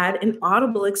I had an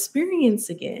audible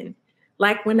experience again.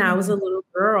 Like when I was a little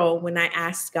girl, when I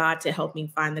asked God to help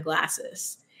me find the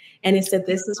glasses. And it said,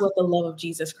 this is what the love of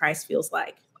Jesus Christ feels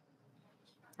like.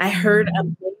 I heard a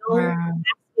male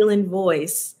masculine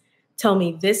voice tell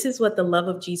me, this is what the love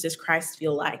of Jesus Christ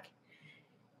feel like.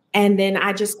 And then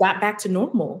I just got back to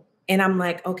normal. And I'm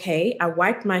like, okay, I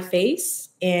wiped my face,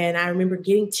 and I remember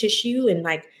getting tissue and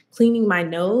like cleaning my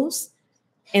nose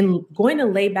and going to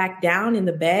lay back down in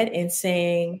the bed and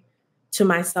saying to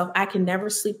myself, I can never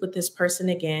sleep with this person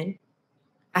again.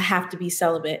 I have to be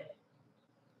celibate.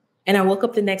 And I woke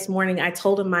up the next morning, I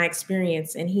told him my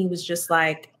experience, and he was just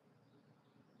like,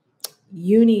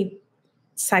 you need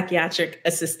psychiatric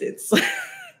assistance.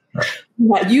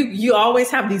 You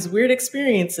always have these weird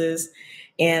experiences,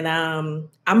 and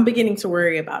I'm beginning to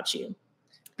worry about you.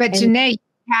 But Janae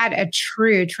had a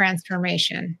true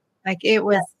transformation. Like it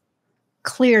was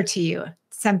clear to you,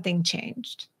 something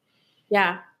changed.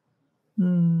 Yeah.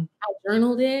 I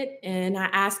journaled it, and I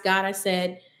asked God, I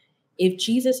said, if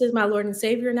Jesus is my Lord and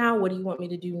Savior now, what do you want me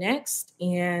to do next?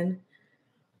 And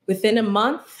within a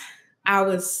month, I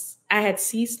had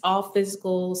ceased all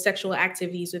physical sexual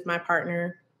activities with my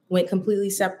partner, went completely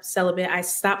celibate. I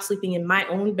stopped sleeping in my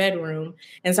own bedroom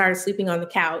and started sleeping on the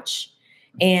couch.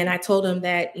 And I told him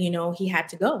that, he had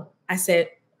to go. I said,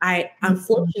 I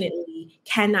unfortunately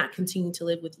cannot continue to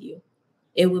live with you.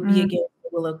 It would be against the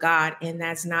will of God, and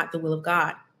that's not the will of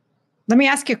God. Let me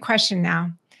ask you a question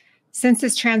now. Since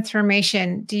this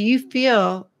transformation, do you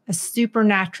feel a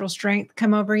supernatural strength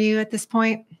come over you at this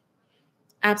point?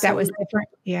 Absolutely. That was different.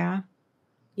 Yeah.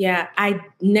 Yeah. I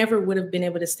never would have been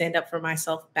able to stand up for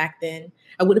myself back then.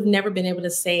 I would have never been able to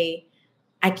say,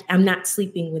 I'm not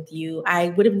sleeping with you. I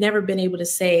would have never been able to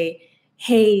say,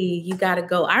 hey, you got to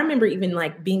go. I remember even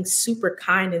like being super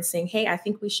kind and saying, hey, I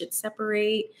think we should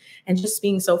separate, and just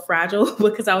being so fragile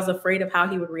because I was afraid of how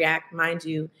he would react. Mind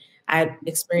you, I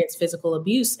experienced physical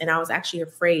abuse, and I was actually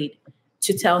afraid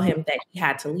to tell him that he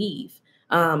had to leave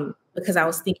because I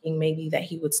was thinking maybe that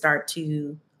he would start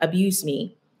to abuse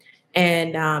me.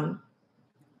 And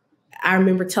I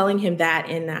remember telling him that,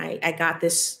 and I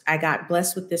got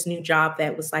blessed with this new job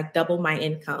that was like double my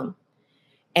income.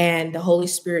 And the Holy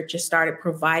Spirit just started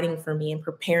providing for me and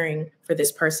preparing for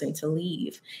this person to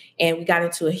leave. And we got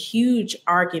into a huge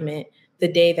argument the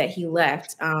day that he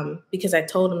left because I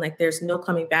told him, like, there's no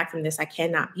coming back from this. I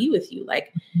cannot be with you.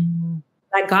 Like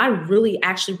God really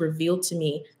actually revealed to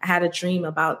me. I had a dream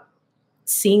about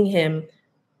seeing him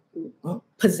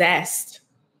possessed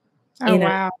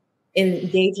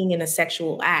engaging in a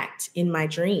sexual act in my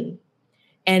dream.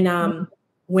 And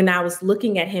when I was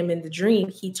looking at him in the dream,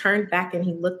 he turned back and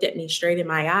he looked at me straight in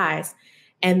my eyes,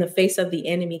 and the face of the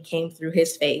enemy came through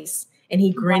his face, and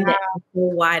he grinned at me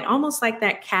full wide, almost like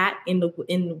that cat in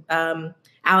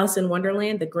Alice in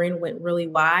Wonderland. The grin went really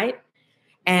wide.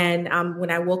 And when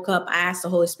I woke up, I asked the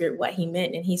Holy Spirit what he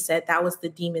meant, and he said that was the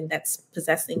demon that's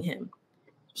possessing him.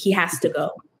 He has to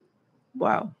go.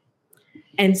 Wow.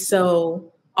 And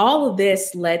so all of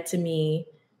this led to me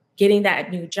getting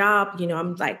that new job.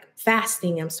 I'm like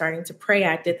fasting. I'm starting to pray.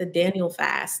 I did the Daniel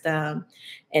fast. And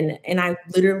I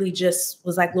literally just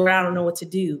was like, Lord, I don't know what to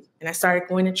do. And I started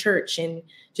going to church and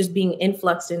just being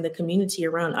influxed in the community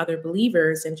around other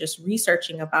believers and just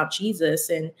researching about Jesus.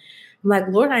 And I'm like,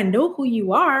 Lord, I know who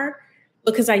you are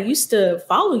because I used to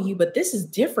follow you, but this is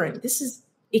different.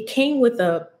 It came with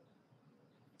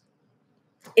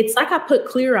it's like I put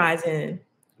clear eyes in,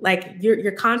 like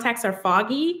your contacts are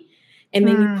foggy, and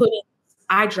then you put in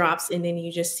eye drops, and then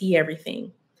you just see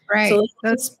everything. Right. So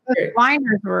those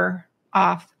blinders were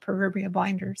off, proverbial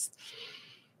blinders.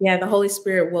 Yeah, the Holy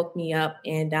Spirit woke me up,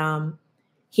 and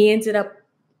he ended up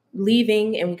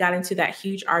leaving, and we got into that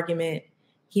huge argument.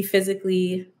 He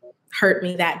physically hurt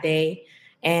me that day.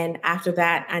 And after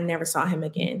that, I never saw him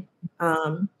again.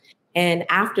 And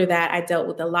after that, I dealt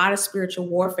with a lot of spiritual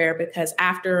warfare, because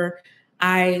after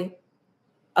I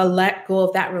let go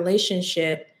of that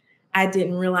relationship, I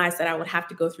didn't realize that I would have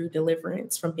to go through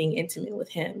deliverance from being intimate with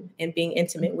him and being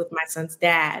intimate with my son's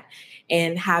dad,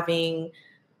 and having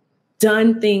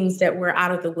done things that were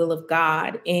out of the will of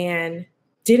God, and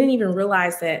didn't even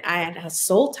realize that I had a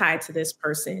soul tied to this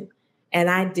person. And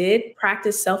I did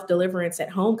practice self-deliverance at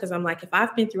home, because I'm like, if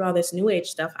I've been through all this new age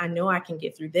stuff, I know I can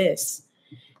get through this.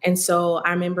 And so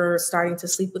I remember starting to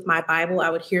sleep with my Bible. I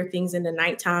would hear things in the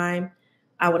nighttime.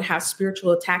 I would have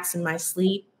spiritual attacks in my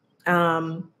sleep.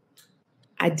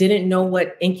 I didn't know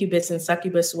what incubus and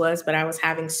succubus was, but I was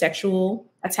having sexual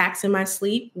attacks in my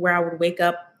sleep, where I would wake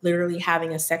up literally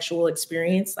having a sexual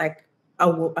experience, like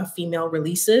a female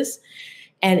releases.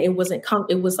 And it wasn't,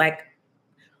 it was like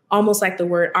almost like the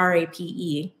word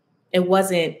RAPE. It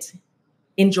wasn't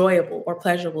enjoyable or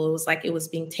pleasurable. It was like it was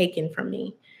being taken from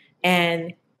me.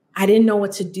 And I didn't know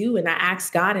what to do. And I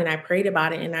asked God, and I prayed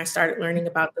about it, and I started learning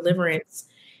about deliverance.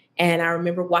 And I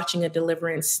remember watching a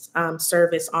deliverance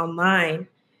service online,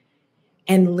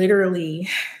 and literally,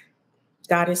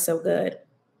 God is so good.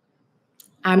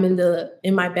 I'm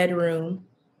in my bedroom,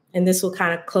 and this will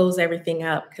kind of close everything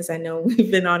up, because I know we've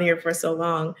been on here for so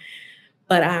long.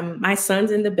 But my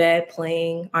son's in the bed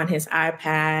playing on his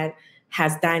iPad,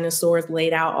 has dinosaurs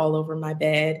laid out all over my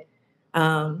bed.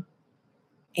 And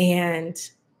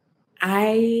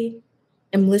I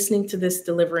am listening to this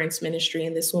deliverance ministry,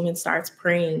 and this woman starts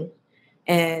praying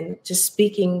and just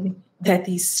speaking that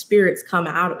these spirits come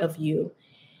out of you.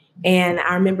 And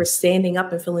I remember standing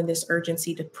up and feeling this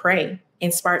urgency to pray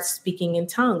and start speaking in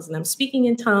tongues. And I'm speaking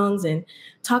in tongues and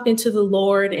talking to the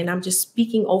Lord, and I'm just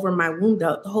speaking over my womb.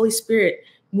 The Holy Spirit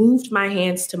moved my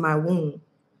hands to my womb.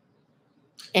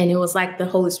 And it was like the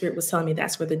Holy Spirit was telling me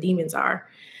that's where the demons are.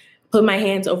 Put my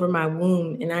hands over my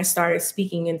womb, and I started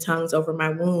speaking in tongues over my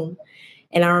womb.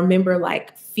 And I remember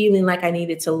like feeling like I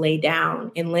needed to lay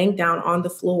down, and laying down on the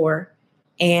floor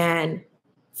and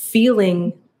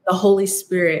feeling the Holy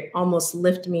Spirit almost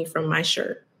lift me from my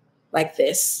shirt like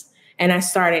this. And I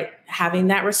started having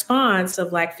that response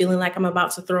of like feeling like I'm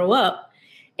about to throw up.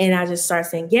 And I just started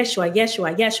saying, Yeshua,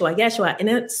 Yeshua, Yeshua, Yeshua. And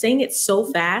I'm saying it so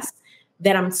fast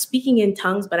that I'm speaking in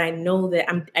tongues, but I know that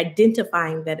I'm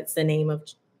identifying that it's the name of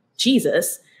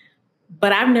Jesus.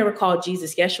 But I've never called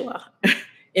Jesus Yeshua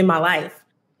in my life.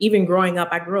 Even growing up,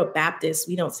 I grew up Baptist.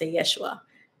 We don't say Yeshua.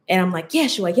 And I'm like,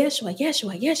 Yeshua, Yeshua,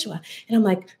 Yeshua, Yeshua. And I'm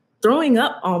like throwing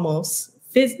up almost,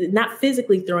 not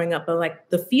physically throwing up, but like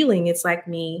the feeling, it's like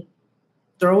me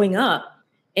throwing up.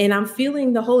 And I'm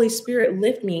feeling the Holy Spirit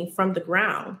lift me from the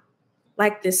ground,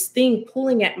 like this thing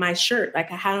pulling at my shirt,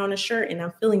 like I had on a shirt, and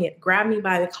I'm feeling it grab me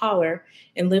by the collar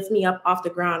and lift me up off the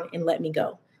ground and let me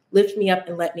go. Lift me up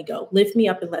and let me go. Lift me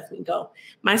up and let me go.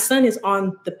 My son is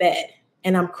on the bed,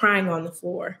 and I'm crying on the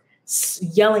floor,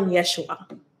 yelling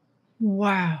Yeshua.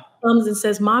 Wow. Comes and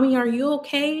says, Mommy, are you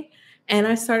okay? And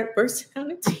I started bursting out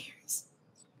in tears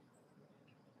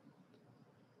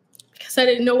because I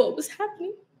didn't know what was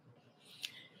happening.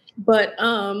 But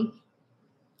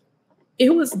it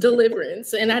was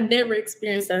deliverance, and I never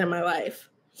experienced that in my life.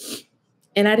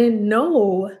 And I didn't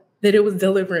know that it was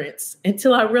deliverance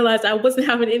until I realized I wasn't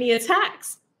having any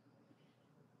attacks.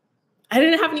 I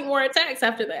didn't have any more attacks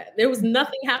after that. There was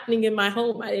nothing happening in my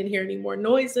home. I didn't hear any more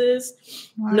noises,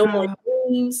 no more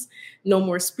dreams, no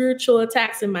more spiritual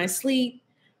attacks in my sleep.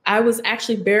 I was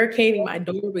actually barricading my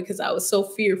door because I was so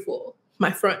fearful.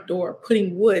 My front door,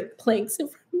 putting wood planks in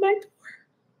front of my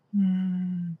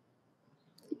door.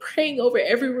 Praying over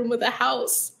every room of the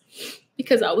house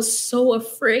because I was so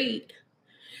afraid.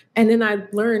 And then I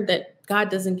learned that God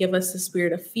doesn't give us the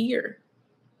spirit of fear.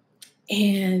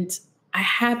 And I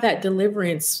had that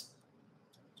deliverance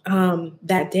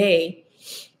that day,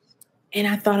 and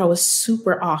I thought I was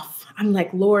super off. I'm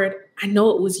like, Lord, I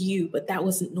know it was you, but that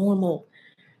wasn't normal.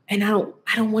 And I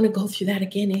don't want to go through that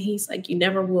again. And he's like, you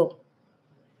never will.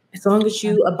 As long as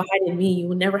you abide in me, you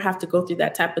will never have to go through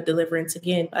that type of deliverance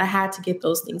again. But I had to get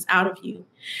those things out of you.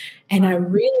 And I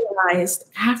realized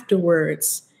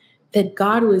afterwards that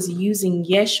God was using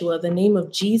Yeshua, the name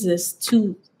of Jesus,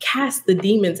 to cast the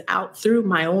demons out through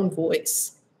my own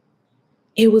voice.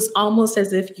 It was almost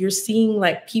as if you're seeing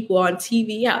like people on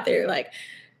TV out there, like,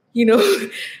 you know,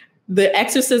 the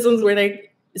exorcisms where they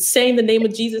saying the name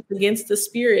of Jesus against the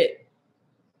spirit.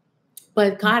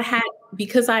 But God had,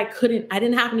 because I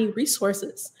didn't have any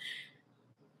resources.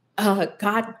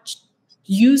 God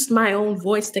used my own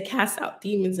voice to cast out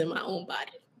demons in my own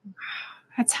body.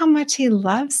 That's how much he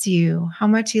loves you, how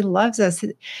much he loves us.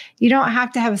 You don't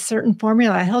have to have a certain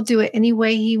formula. He'll do it any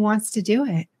way he wants to do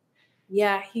it.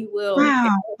 Yeah, he will. Wow.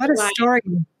 What a story.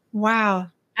 Wow.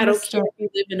 I don't care if you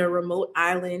live in a remote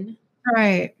island.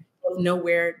 Right. Of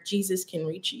nowhere, Jesus can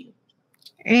reach you.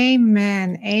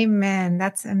 Amen. Amen.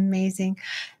 That's amazing.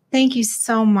 Thank you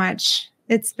so much.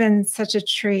 It's been such a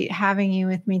treat having you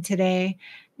with me today.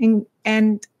 And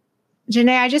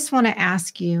Janae, I just want to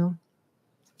ask you,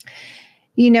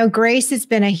 grace has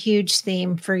been a huge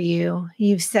theme for you.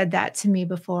 You've said that to me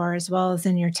before, as well as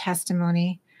in your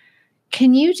testimony.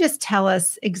 Can you just tell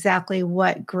us exactly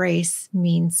what grace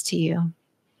means to you?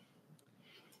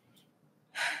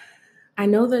 I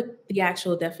know the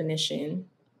actual definition,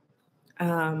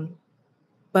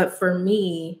 but for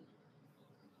me,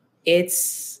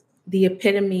 it's the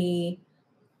epitome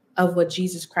of what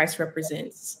Jesus Christ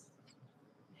represents.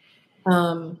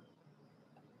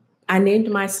 I named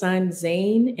my son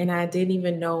Zane, and I didn't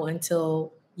even know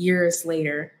until years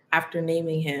later, after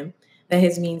naming him, that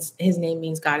his name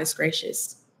means God is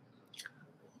gracious.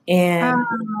 And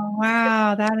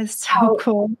wow, that is so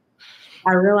cool.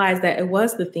 I realized that it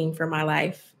was the theme for my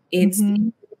life. It's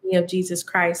the epitome of Jesus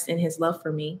Christ and his love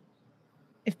for me.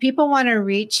 If people want to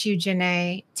reach you,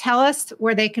 Janae, tell us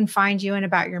where they can find you and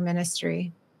about your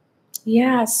ministry.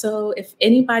 Yeah, so if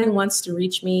anybody wants to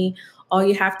reach me, all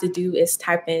you have to do is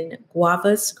type in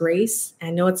Guavas Grace.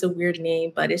 I know it's a weird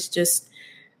name, but it's just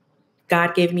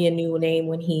God gave me a new name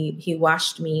when he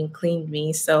washed me and cleaned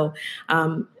me. So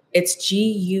it's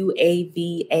Guavas,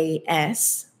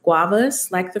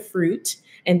 Guavas, like the fruit,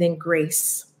 and then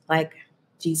Grace, like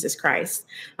Jesus Christ.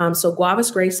 So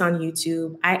Guavas Grace on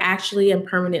YouTube. I actually am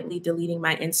permanently deleting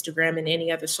my Instagram and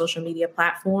any other social media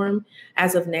platform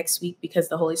as of next week, because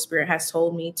the Holy Spirit has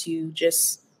told me to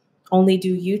just only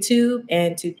do YouTube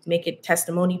and to make it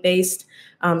testimony based.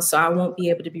 So I won't be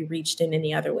able to be reached in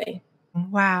any other way.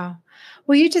 Wow.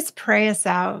 Will you just pray us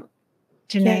out,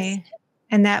 Janae? Yes.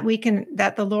 And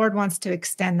that the Lord wants to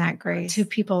extend that grace to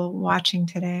people watching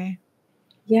today.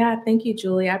 Yeah, thank you,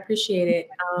 Julie. I appreciate it.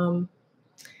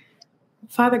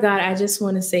 Father God, I just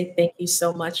want to say thank you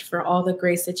so much for all the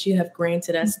grace that you have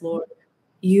granted us, Lord.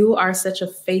 You are such a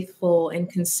faithful and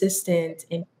consistent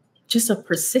and just a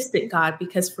persistent God,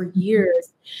 because for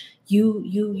years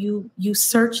you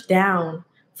search down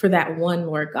for that one,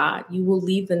 Lord God. You will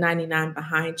leave the 99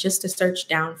 behind just to search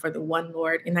down for the one,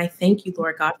 Lord. And I thank you,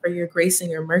 Lord God, for your grace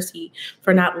and your mercy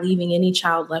for not leaving any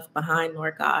child left behind,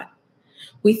 Lord God.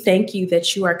 We thank you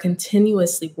that you are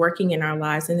continuously working in our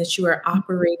lives and that you are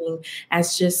operating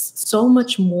as just so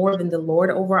much more than the Lord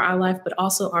over our life, but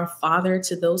also our Father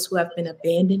to those who have been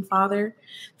abandoned, Father,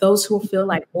 those who feel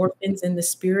like orphans in the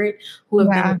spirit, who have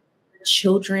been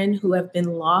children who have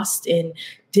been lost and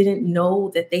didn't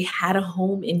know that they had a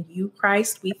home in you,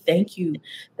 Christ. We thank you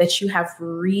that you have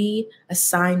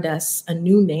reassigned us a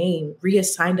new name,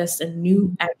 reassigned us a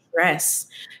new address,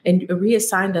 and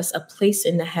reassigned us a place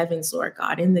in the heavens, Lord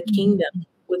God, in the kingdom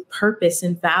with purpose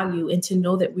and value, and to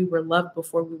know that we were loved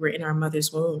before we were in our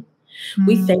mother's womb.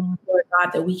 We thank you, Lord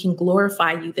God, that we can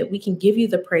glorify you, that we can give you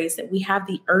the praise, that we have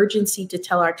the urgency to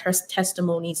tell our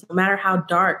testimonies, no matter how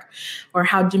dark or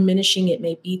how diminishing it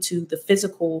may be to the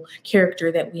physical character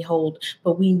that we hold.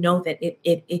 But we know that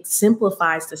it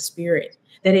simplifies the spirit,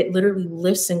 that it literally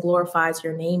lifts and glorifies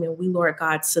your name. And we, Lord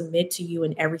God, submit to you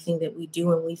in everything that we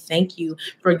do. And we thank you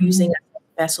for using us as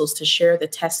vessels to share the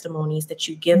testimonies that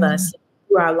you give us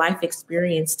through our life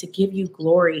experience, to give you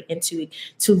glory and to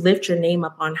lift your name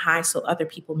up on high so other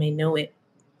people may know it.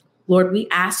 Lord, we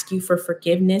ask you for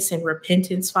forgiveness and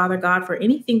repentance, Father God, for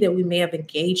anything that we may have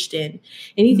engaged in,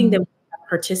 anything that we have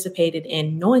participated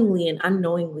in knowingly and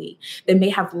unknowingly that may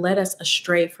have led us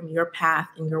astray from your path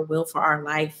and your will for our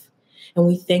life. And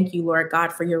we thank you, Lord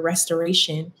God, for your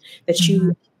restoration, that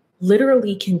you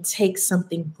literally can take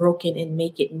something broken and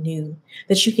make it new,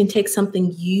 that you can take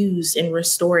something used and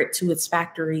restore it to its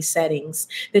factory settings,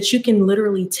 that you can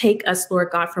literally take us,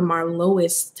 Lord God, from our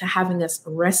lowest to having us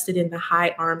rested in the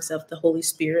high arms of the Holy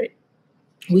Spirit.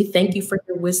 We thank you for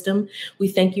your wisdom. We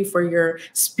thank you for your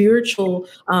spiritual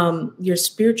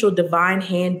divine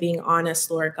hand being on us,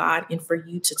 Lord God, and for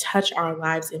you to touch our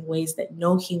lives in ways that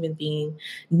no human being,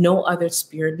 no other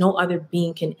spirit, no other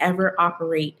being can ever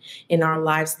operate in our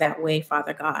lives that way,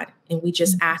 Father God. And we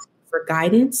just ask for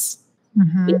guidance,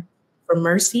 for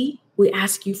mercy. We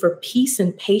ask you for peace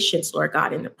and patience, Lord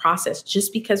God, in the process.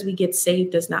 Just because we get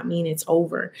saved does not mean it's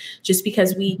over. Just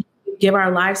because we give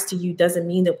our lives to you doesn't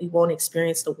mean that we won't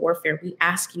experience the warfare. We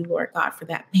ask you, Lord God, for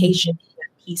that patience and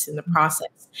that peace in the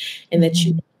process, and that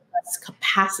you us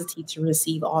capacity to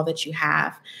receive all that you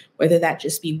have, whether that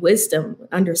just be wisdom,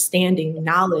 understanding,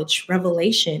 knowledge,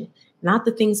 revelation, not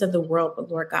the things of the world, but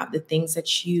Lord God, the things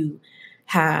that you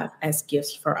have as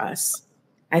gifts for us.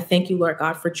 I thank you, Lord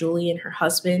God, for Julie and her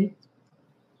husband,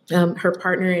 her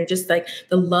partner, and just like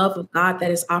the love of God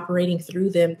that is operating through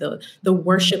them, the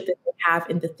worship that they have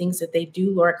and the things that they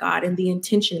do, Lord God, and the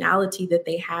intentionality that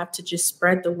they have to just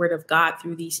spread the word of God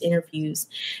through these interviews.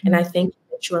 And I thank you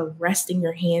that you are resting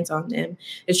your hands on them,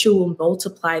 that you will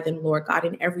multiply them, Lord God,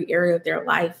 in every area of their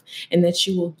life, and that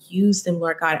you will use them,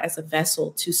 Lord God, as a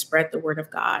vessel to spread the word of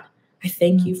God. I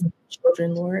thank you for your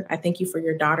children, Lord. I thank you for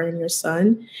your daughter and your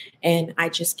son. And I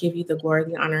just give you the glory,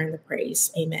 the honor, and the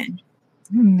praise. Amen.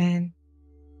 Amen.